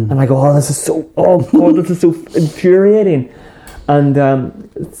leave, and I go, this is so infuriating. And I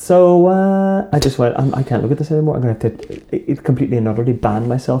just went, I can't look at this anymore. I'm going to have to completely and utterly ban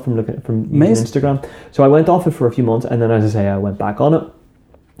myself from using Instagram. So I went off it for a few months, and then, as I say, I went back on it.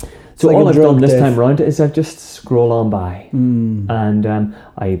 So all I've done this time around is I've just scroll on by, and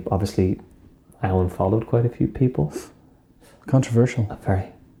I unfollowed quite a few people. Controversial. Very.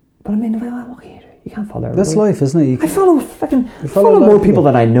 But I mean, what can you do? You can't follow everybody. That's life, isn't it? I follow more people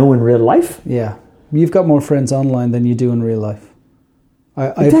than I know in real life. Yeah. You've got more friends online than you do in real life.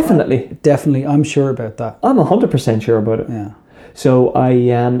 Definitely. I'm sure about that. I'm 100% sure about it. Yeah. So you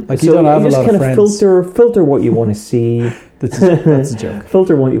don't have a lot of friends. Filter what you want to see. That's a joke.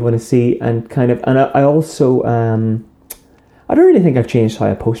 Filter what you want to see, and I also I don't really think I've changed how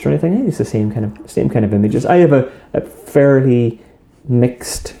I post or anything. I think it's the same kind of images. I have a fairly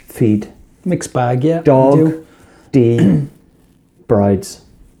mixed feed. Mixed bag, yeah. Dog, D, brides.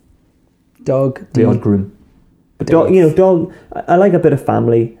 Dog, the odd groom. But dog. I like a bit of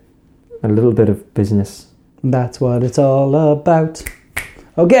family, a little bit of business. That's what it's all about.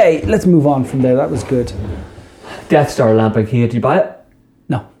 Okay, let's move on from there. That was good. Death Star lamp here. Did you buy it?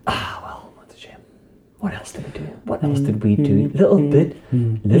 No. Well, what's a shame. What else did we do? Little bit,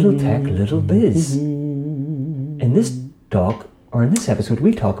 little tech, little biz. In this episode,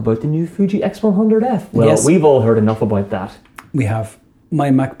 we talk about the new Fuji X100F. Well, yes. We've all heard enough about that. We have. My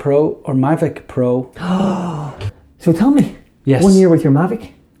Mavic Pro. So tell me. Yes. 1 year with your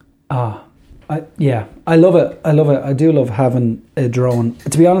Mavic? I love it. I do love having a drone.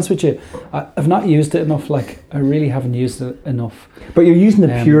 To be honest with you, I've not used it enough. I really haven't used it enough. But you're using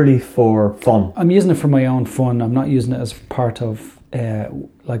it purely for fun? I'm using it for my own fun. I'm not using it as part of...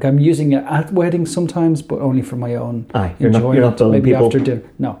 I'm using it at weddings sometimes, but only for my own enjoyment. You're not building maybe people. After dinner.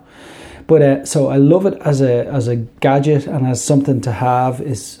 No. But so I love it as a gadget and as something to have.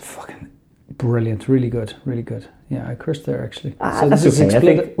 Is fucking brilliant. Really good. Really good. Yeah, I cursed there actually. So that's this is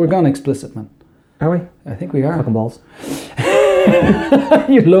okay. We're gone explicit, man. Are we? I think we are. Fucking balls.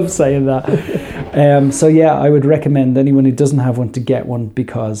 You love saying that. So yeah, I would recommend anyone who doesn't have one to get one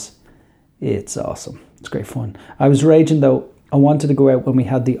because it's awesome. It's great fun. I was raging though. I wanted to go out when we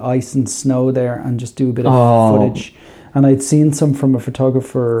had the ice and snow there and just do a bit of footage. And I'd seen some from a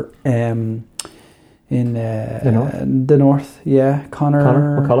photographer in the north. Yeah,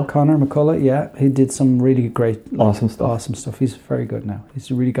 Connor McCullough. Yeah, he did some really great, awesome stuff. He's very good now.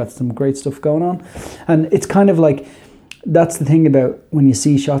 He's really got some great stuff going on, and it's kind of like that's the thing about when you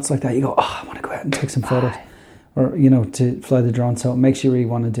see shots like that. You go, I want to go out and take some photos, or to fly the drone. So it makes you really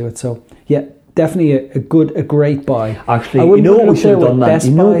want to do it. So yeah. Definitely a great buy. Actually, you know what we should have done, man.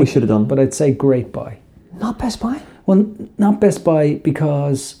 You know what we should have done. But I'd say great buy. Not Best Buy? Well, not Best Buy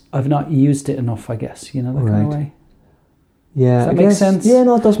because I've not used it enough, I guess. That kind of way. Yeah. Does that make sense? Yeah,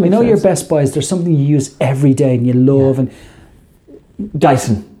 no, it does make sense. Your Best Buys, there's something you use every day and you love. And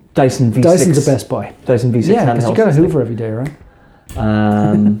Dyson V6. Dyson's a Best Buy. Dyson V6. Yeah, because you got a Hoover every day, right?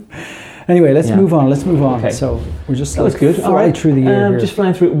 Anyway, let's move on. Okay. So we're just that was good. All right, through the year. Just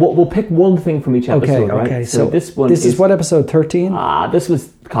flying through. We'll pick one thing from each episode. Okay. Right? So this is what episode 13. This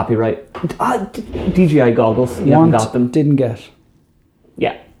was copyright. DJI goggles. You haven't got them. Didn't get.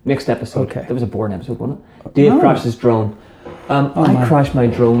 Yeah, next episode. Okay. That was a boring episode, wasn't it? Dave crashed his drone. I crashed my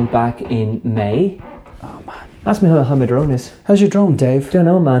drone back in May. Oh man. Ask me how my drone is. How's your drone, Dave? Don't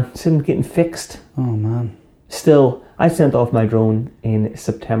know, man. It's still getting fixed. Oh man. Still, I sent off my drone in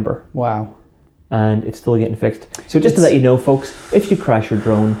September. Wow. And it's still getting fixed. So just to let you know, folks, if you crash your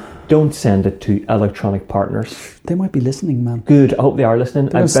drone, don't send it to electronic partners. They might be listening, man. Good. I hope they are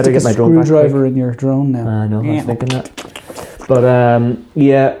listening. I better get my drone back. Screwdriver in your drone now. I know. I was thinking that. But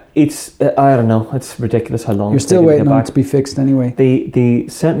it's I don't know. It's ridiculous how long. You're still waiting on it to be fixed anyway. They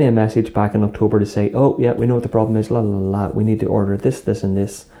sent me a message back in October to say, oh yeah, we know what the problem is. La la la. We need to order this, and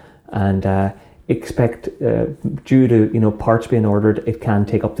this, and expect due to parts being ordered, it can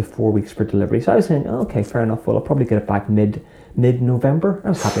take up to 4 weeks for delivery. So I was saying, okay, fair enough. Well, I'll probably get it back mid-November. I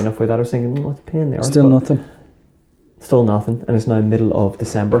was happy enough with that. I was thinking, what's a pain there? Still nothing. Still nothing, and it's now middle of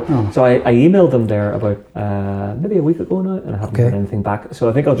December. Oh. So I emailed them there about maybe a week ago now, and I haven't heard anything back. So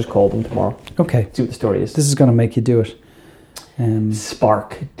I think I'll just call them tomorrow. Okay. See what the story is. This is going to make you do it.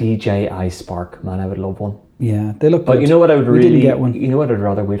 Spark, DJI Spark. Man, I would love one. Yeah, they look good. But you know what I would really... didn't get one. You know what I'd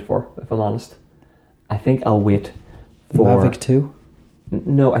rather wait for, if I'm honest? I think I'll wait for... Mavic 2?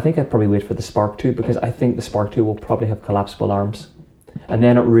 No, I think I'd probably wait for the Spark 2 because I think the Spark 2 will probably have collapsible arms. And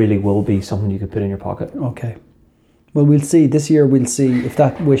then it really will be something you could put in your pocket. Okay. Well, we'll see. This year we'll see if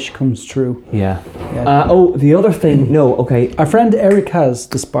that wish comes true. Yeah. The other thing... No, okay. Our friend Eric has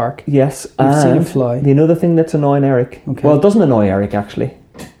the Spark. Yes. We've seen it fly. You know the thing that's annoying Eric? Okay. Well, it doesn't annoy Eric, actually.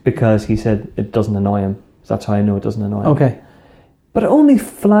 Because he said it doesn't annoy him. So that's how I know it doesn't annoy him. Okay. But it only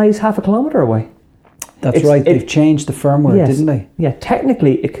flies half a kilometre away. That's right. They've changed the firmware, didn't they? Yeah,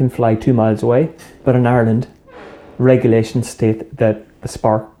 technically it can fly 2 miles away, but in Ireland, regulations state that the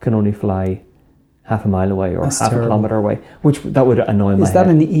Spark can only fly half a mile away or half a kilometre away, which that would annoy my head. Is that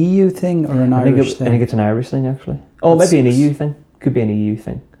an EU thing or an Irish thing? I think it's an Irish thing, actually. Oh, maybe an EU thing. Could be an EU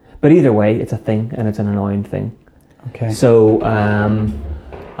thing. But either way, it's a thing, and it's an annoying thing. Okay. So,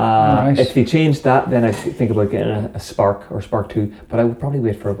 right. If they change that, then I'd think about getting a Spark or Spark 2, but I would probably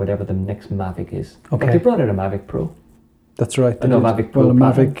wait for whatever the next Mavic is. Okay. But they brought out a Mavic Pro. That's right. Mavic Pro. Well, a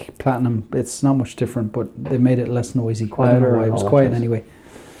Mavic Platinum, it's not much different, but they made it less noisy, quieter. It was quiet anyway.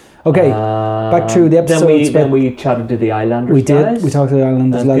 Okay, back to the episode. Then we chatted to the Islanders. We did. Guys. We talked to the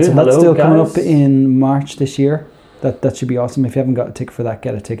Islanders lads, and that's still coming up in March this year. That should be awesome. If you haven't got a ticket for that,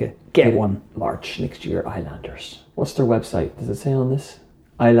 get a ticket. Get one. March next year, Islanders. What's their website? Does it say on this?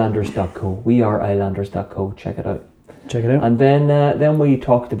 Islanders.co. We are Islanders.co. Check it out. And then we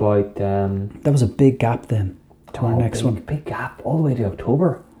talked about... that was a big gap then to our next one. Big gap, all the way to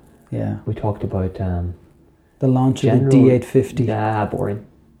October. Yeah. We talked about... the launch of the D850. Yeah, boring.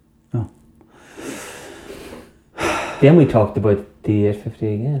 Oh. Then we talked about the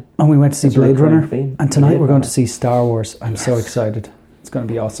 850 again. And we went to see Blade Runner. And tonight we're going to see Star Wars. I'm so excited. It's going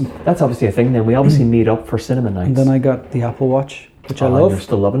to be awesome. That's obviously a thing then. We obviously meet up for cinema nights. And then I got the Apple Watch, which I love. You're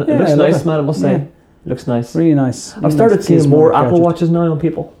still loving it. Yeah, it looks nice, man, I must say. It looks nice. Really nice. I've started seeing more Apple Watches now on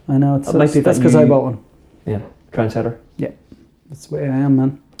people. I know. That's because I bought one. Yeah. Trendsetter. Yeah. That's the way I am,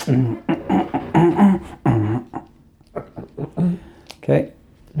 man. Okay.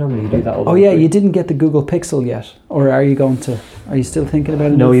 Normally you do that all the way. Oh yeah, you didn't get the Google Pixel yet. Or are you going to? Are you still thinking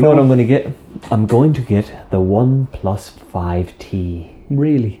about it? No, you know what I'm going to get? I'm going to get the OnePlus 5T.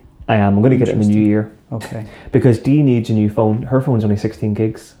 Really? I am. I'm going to get it in the new year. Okay. Because Dee needs a new phone. Her phone's only 16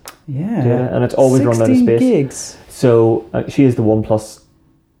 gigs. Yeah. And it's always run out of space. 16 gigs. So she has the OnePlus.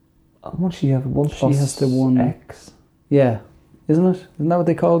 What does she have? OnePlus. She has the One X. Yeah. Isn't it? Isn't that what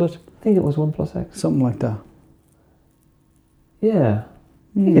they called it? I think it was OnePlus X. Something like that. Yeah.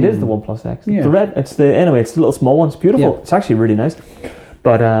 I think it is the OnePlus X. Yeah. The red. It's the little small one. It's beautiful. Yeah. It's actually really nice.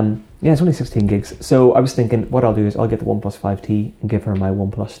 But yeah, it's only 16 gigs. So I was thinking, what I'll do is I'll get the OnePlus 5T and give her my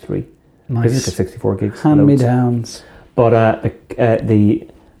OnePlus 3. Nice. It's got 64 gigs. Hand me downs. But the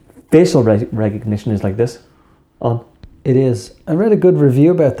facial recognition is like this. On. It is. I read a good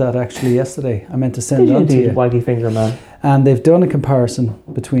review about that actually yesterday. I meant to send it on to you. Waggy finger man. And they've done a comparison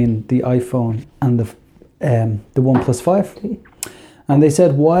between the iPhone and the OnePlus 5. And they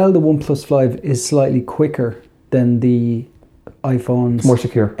said while the OnePlus 5 is slightly quicker than the iPhone's more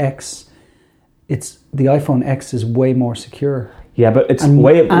secure X, the iPhone X is way more secure. Yeah, but it's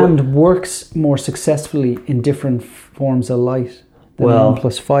and works more successfully in different forms of light than the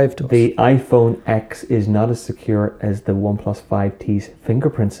OnePlus 5 does. The iPhone X is not as secure as the OnePlus 5T's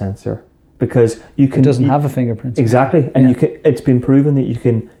fingerprint sensor because it doesn't have a fingerprint sensor. Exactly, and it's been proven that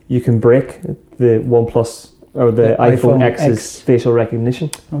you can break the OnePlus or the iPhone X's facial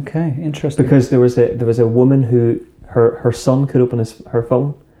recognition. Okay, interesting. Because there was a woman who her son could open her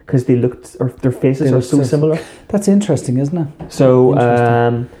phone because their faces are so similar. That's interesting, isn't it? So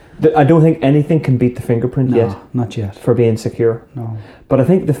I don't think anything can beat the fingerprint yet. Not yet. For being secure. No. But I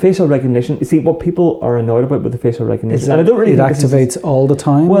think the facial recognition, you see, what people are annoyed about with the facial recognition, and I don't really think it activates all the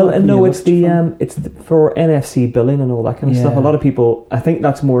time. Well, no, it's for NFC billing and all that kind of stuff. A lot of people, I think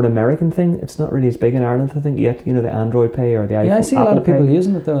that's more an American thing. It's not really as big in Ireland, I think, yet. You know, the Android Pay or the iPhone. Yeah, I see a lot of people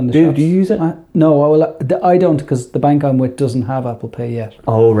using it though in the shops. Do you use it? No, I don't, because the bank I'm with doesn't have Apple Pay yet.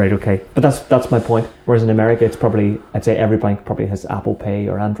 Oh, right, okay. But that's my point. Whereas in America, it's probably, I'd say every bank probably has Apple Pay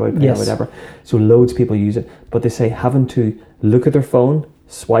or Android Pay or whatever. So loads of people use it. But they say having to look at their phone,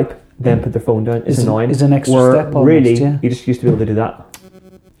 swipe, then put their phone down is annoying. Is an extra step almost, really, you just used to be able to do that.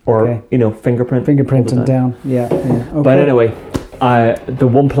 Or, fingerprint and down. Yeah. Okay. But anyway, the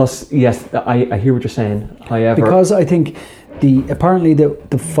OnePlus, yes, I hear what you're saying. However, because I think apparently the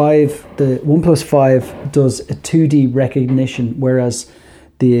OnePlus 5 does a 2D recognition, whereas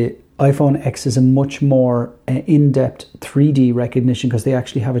the iPhone X is a much more in-depth 3D recognition because they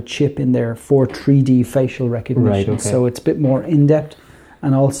actually have a chip in there for 3D facial recognition. Right, okay. So it's a bit more in-depth.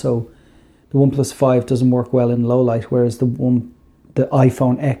 And also, the OnePlus 5 doesn't work well in low light, whereas the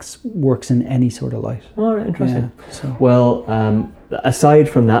iPhone X works in any sort of light. Oh, interesting. Yeah, so. Well, aside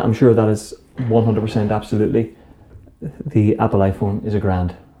from that, I'm sure that is 100% absolutely. The Apple iPhone is a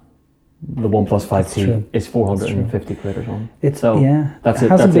grand. The OnePlus 5T is 450 quid or something. It's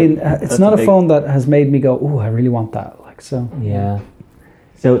not a phone that has made me go, oh, I really want that. Yeah.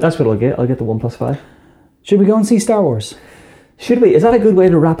 So that's what I'll get. I'll get the OnePlus 5. Should we go and see Star Wars? Should we? Is that a good way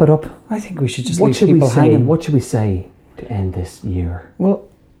to wrap it up? I think we should just leave people hanging. What should we say to end this year? Well,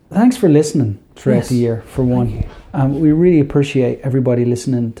 thanks for listening throughout the year, for one. We really appreciate everybody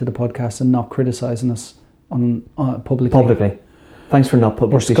listening to the podcast and not criticising us on publicly. Thanks for not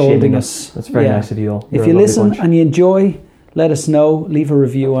publicly shaming us. That's very nice of you all. If you listen and you enjoy, let us know. Leave a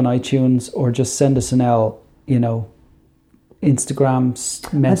review on iTunes or just send us an Instagram's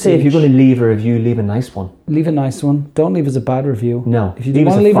message. I'd say if you're going to leave a review, leave a nice one. Leave a nice one. Don't leave us a bad review. No. If you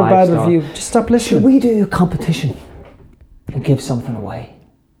want to leave a bad review, just stop listening. Should we do a competition and give something away?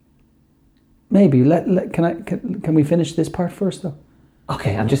 Maybe. Can we finish this part first, though?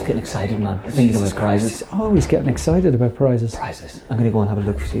 Okay, I'm just getting excited, man. Thinking about prizes. Always getting excited about prizes. I'm going to go and have a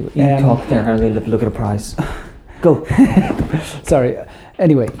look for you. You talk there. I'm going to look at a prize. Go. Sorry.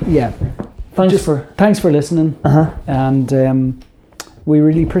 Anyway, yeah. Thanks for listening. And we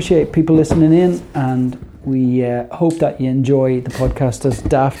really appreciate people listening in, and we hope that you enjoy the podcast as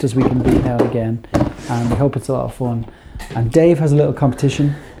daft as we can be now and again, and we hope it's a lot of fun. And Dave has a little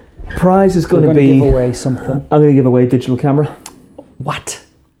competition. Prize is going to be... give away something. I'm going to give away a digital camera. What?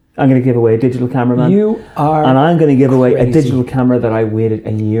 I'm going to give away a digital camera, man. You are And I'm going to give away a digital camera that I waited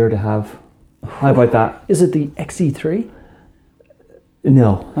a year to have. How about that? Is it the XE3?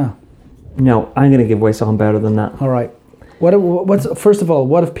 No. Oh. No, I'm going to give away something better than that. All right. First of all,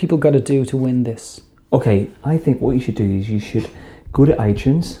 what have people got to do to win this? Okay, I think what you should do is you should go to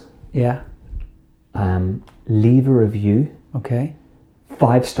iTunes. Yeah. Leave a review. Okay.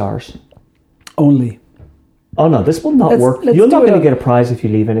 5 stars. Only. Oh no, this will not work. You're not going to get a prize if you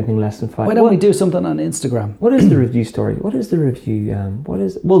leave anything less than 5. Why don't we do something on Instagram? What is the review story? What is the review?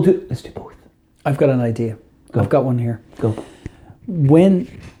 Let's do both. I've got an idea. I've got one here. Go. When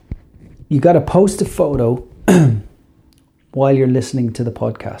you got to post a photo while you're listening to the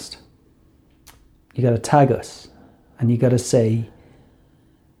podcast. You got to tag us, and you got to say,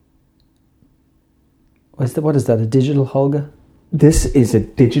 what is that, a digital Holga? This is a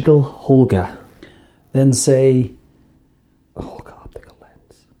digital Holga. Then say, Holga optical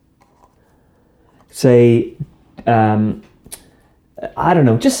lens. Say, I don't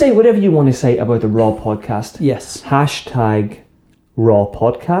know, just say whatever you want to say about the Rawpodcast. Yes. Hashtag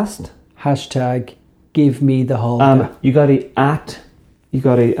Rawpodcast. Hashtag give me the Holga. You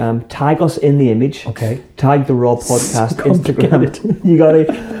got to tag us in the image. Okay. Tag the Rawpodcast Instagram. You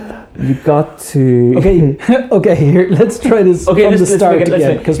got to. Okay. Here, let's try this from the start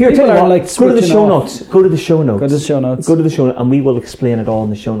again. Because people are like, go to the show notes. Go to the show notes. Go to the show notes. Go to the show notes, and we will explain it all in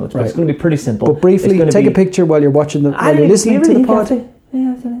the show notes. Right. But it's going to be pretty simple. But briefly, take a picture while you're watching while you're listening to the pod.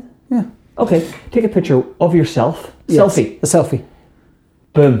 Yeah. Okay. Take a picture of yourself. Yes, selfie. A selfie.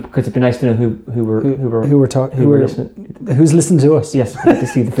 Boom. Because it'd be nice to know who were listening. Who's listening to us? Yes, we get to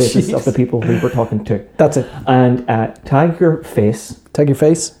see the faces of the people who we're talking to. That's it. And tag your face. Tag your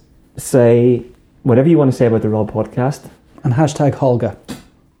face. Say whatever you want to say about the Rawpodcast. And hashtag Holga.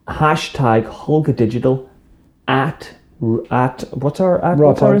 Hashtag Holga Digital at what's our at?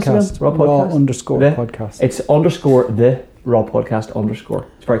 Rawpodcast. Raw_podcast. podcast. It's underscore the Rawpodcast underscore.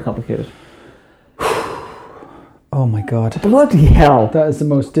 It's very complicated. Oh my God. Bloody hell. That is the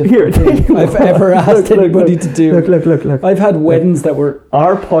most difficult thing I've ever asked anybody to do. Look. I've had weddings that were...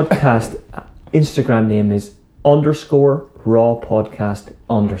 Our podcast Instagram name is _Rawpodcast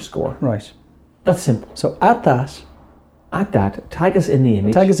 _. Right. That's simple. So at that, tag us in the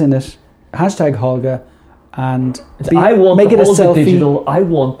image. Tag us in it. Hashtag Holga. And make it a selfie. Digital. I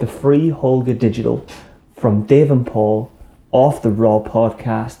want the free Holga Digital from Dave and Paul off the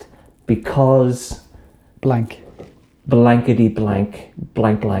Rawpodcast because... Blank. Blankety blank.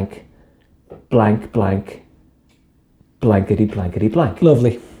 Blank blank. Blank blank. Blankety blankety blank.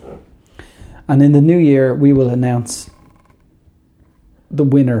 Lovely. And in the new year, we will announce the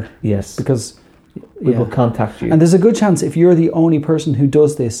winner. Yes. Because we will contact you. And there's a good chance if you're the only person who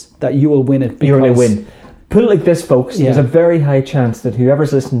does this that you will win it. You're going to win. Put it like this, folks. Yeah. There's a very high chance that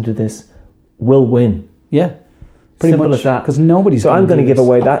whoever's listening to this will win. Yeah. Pretty Simple much. as that. Because nobody's. So I'm going to give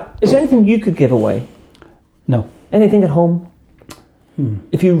away that. Is there anything you could give away? No. Anything at home?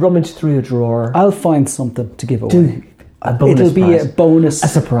 If you rummage through a drawer. I'll find something to give away. It'll be a bonus. A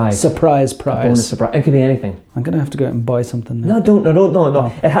surprise. Surprise prize. A bonus surprise. It could be anything. I'm going to have to go out and buy something now.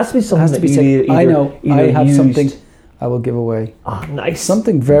 No. It has to be something that you I know. I have something I will give away. Oh, nice.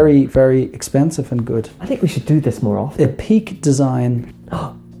 Something very, very expensive and good. I think we should do this more often. A Peak Design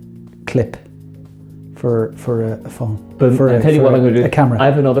clip for a phone. But I'll tell you what I'm going to do. A camera. I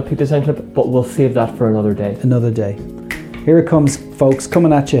have another Peak Design clip, but we'll save that for another day. Another day. Here it comes, folks,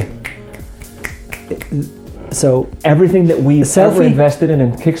 coming at you. So everything that we ever invested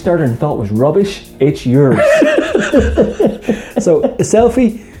in Kickstarter and thought was rubbish, it's yours. So a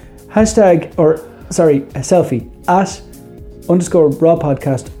selfie, a selfie at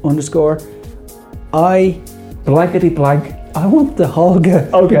 _Rawpodcast _ blankety blank. I want the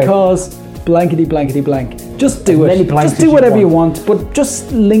Holga because blankety blankety blank. Just do it. Just do whatever you want, but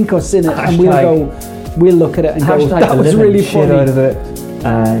just link us in it and we'll look at it and go, that was really funny. Out of it.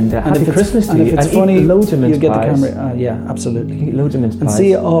 And happy Christmas to you. And if it's funny, loads of mince you'll get pies. the camera. Yeah, absolutely. Eat loads of mince pies. And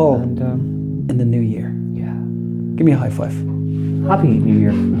see you all in the new year. Yeah. Give me a high five. Happy New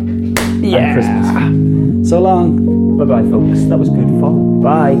Year. Yeah. And Christmas. So long. Bye-bye, folks. That was good fun.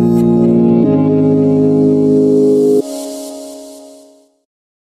 Bye.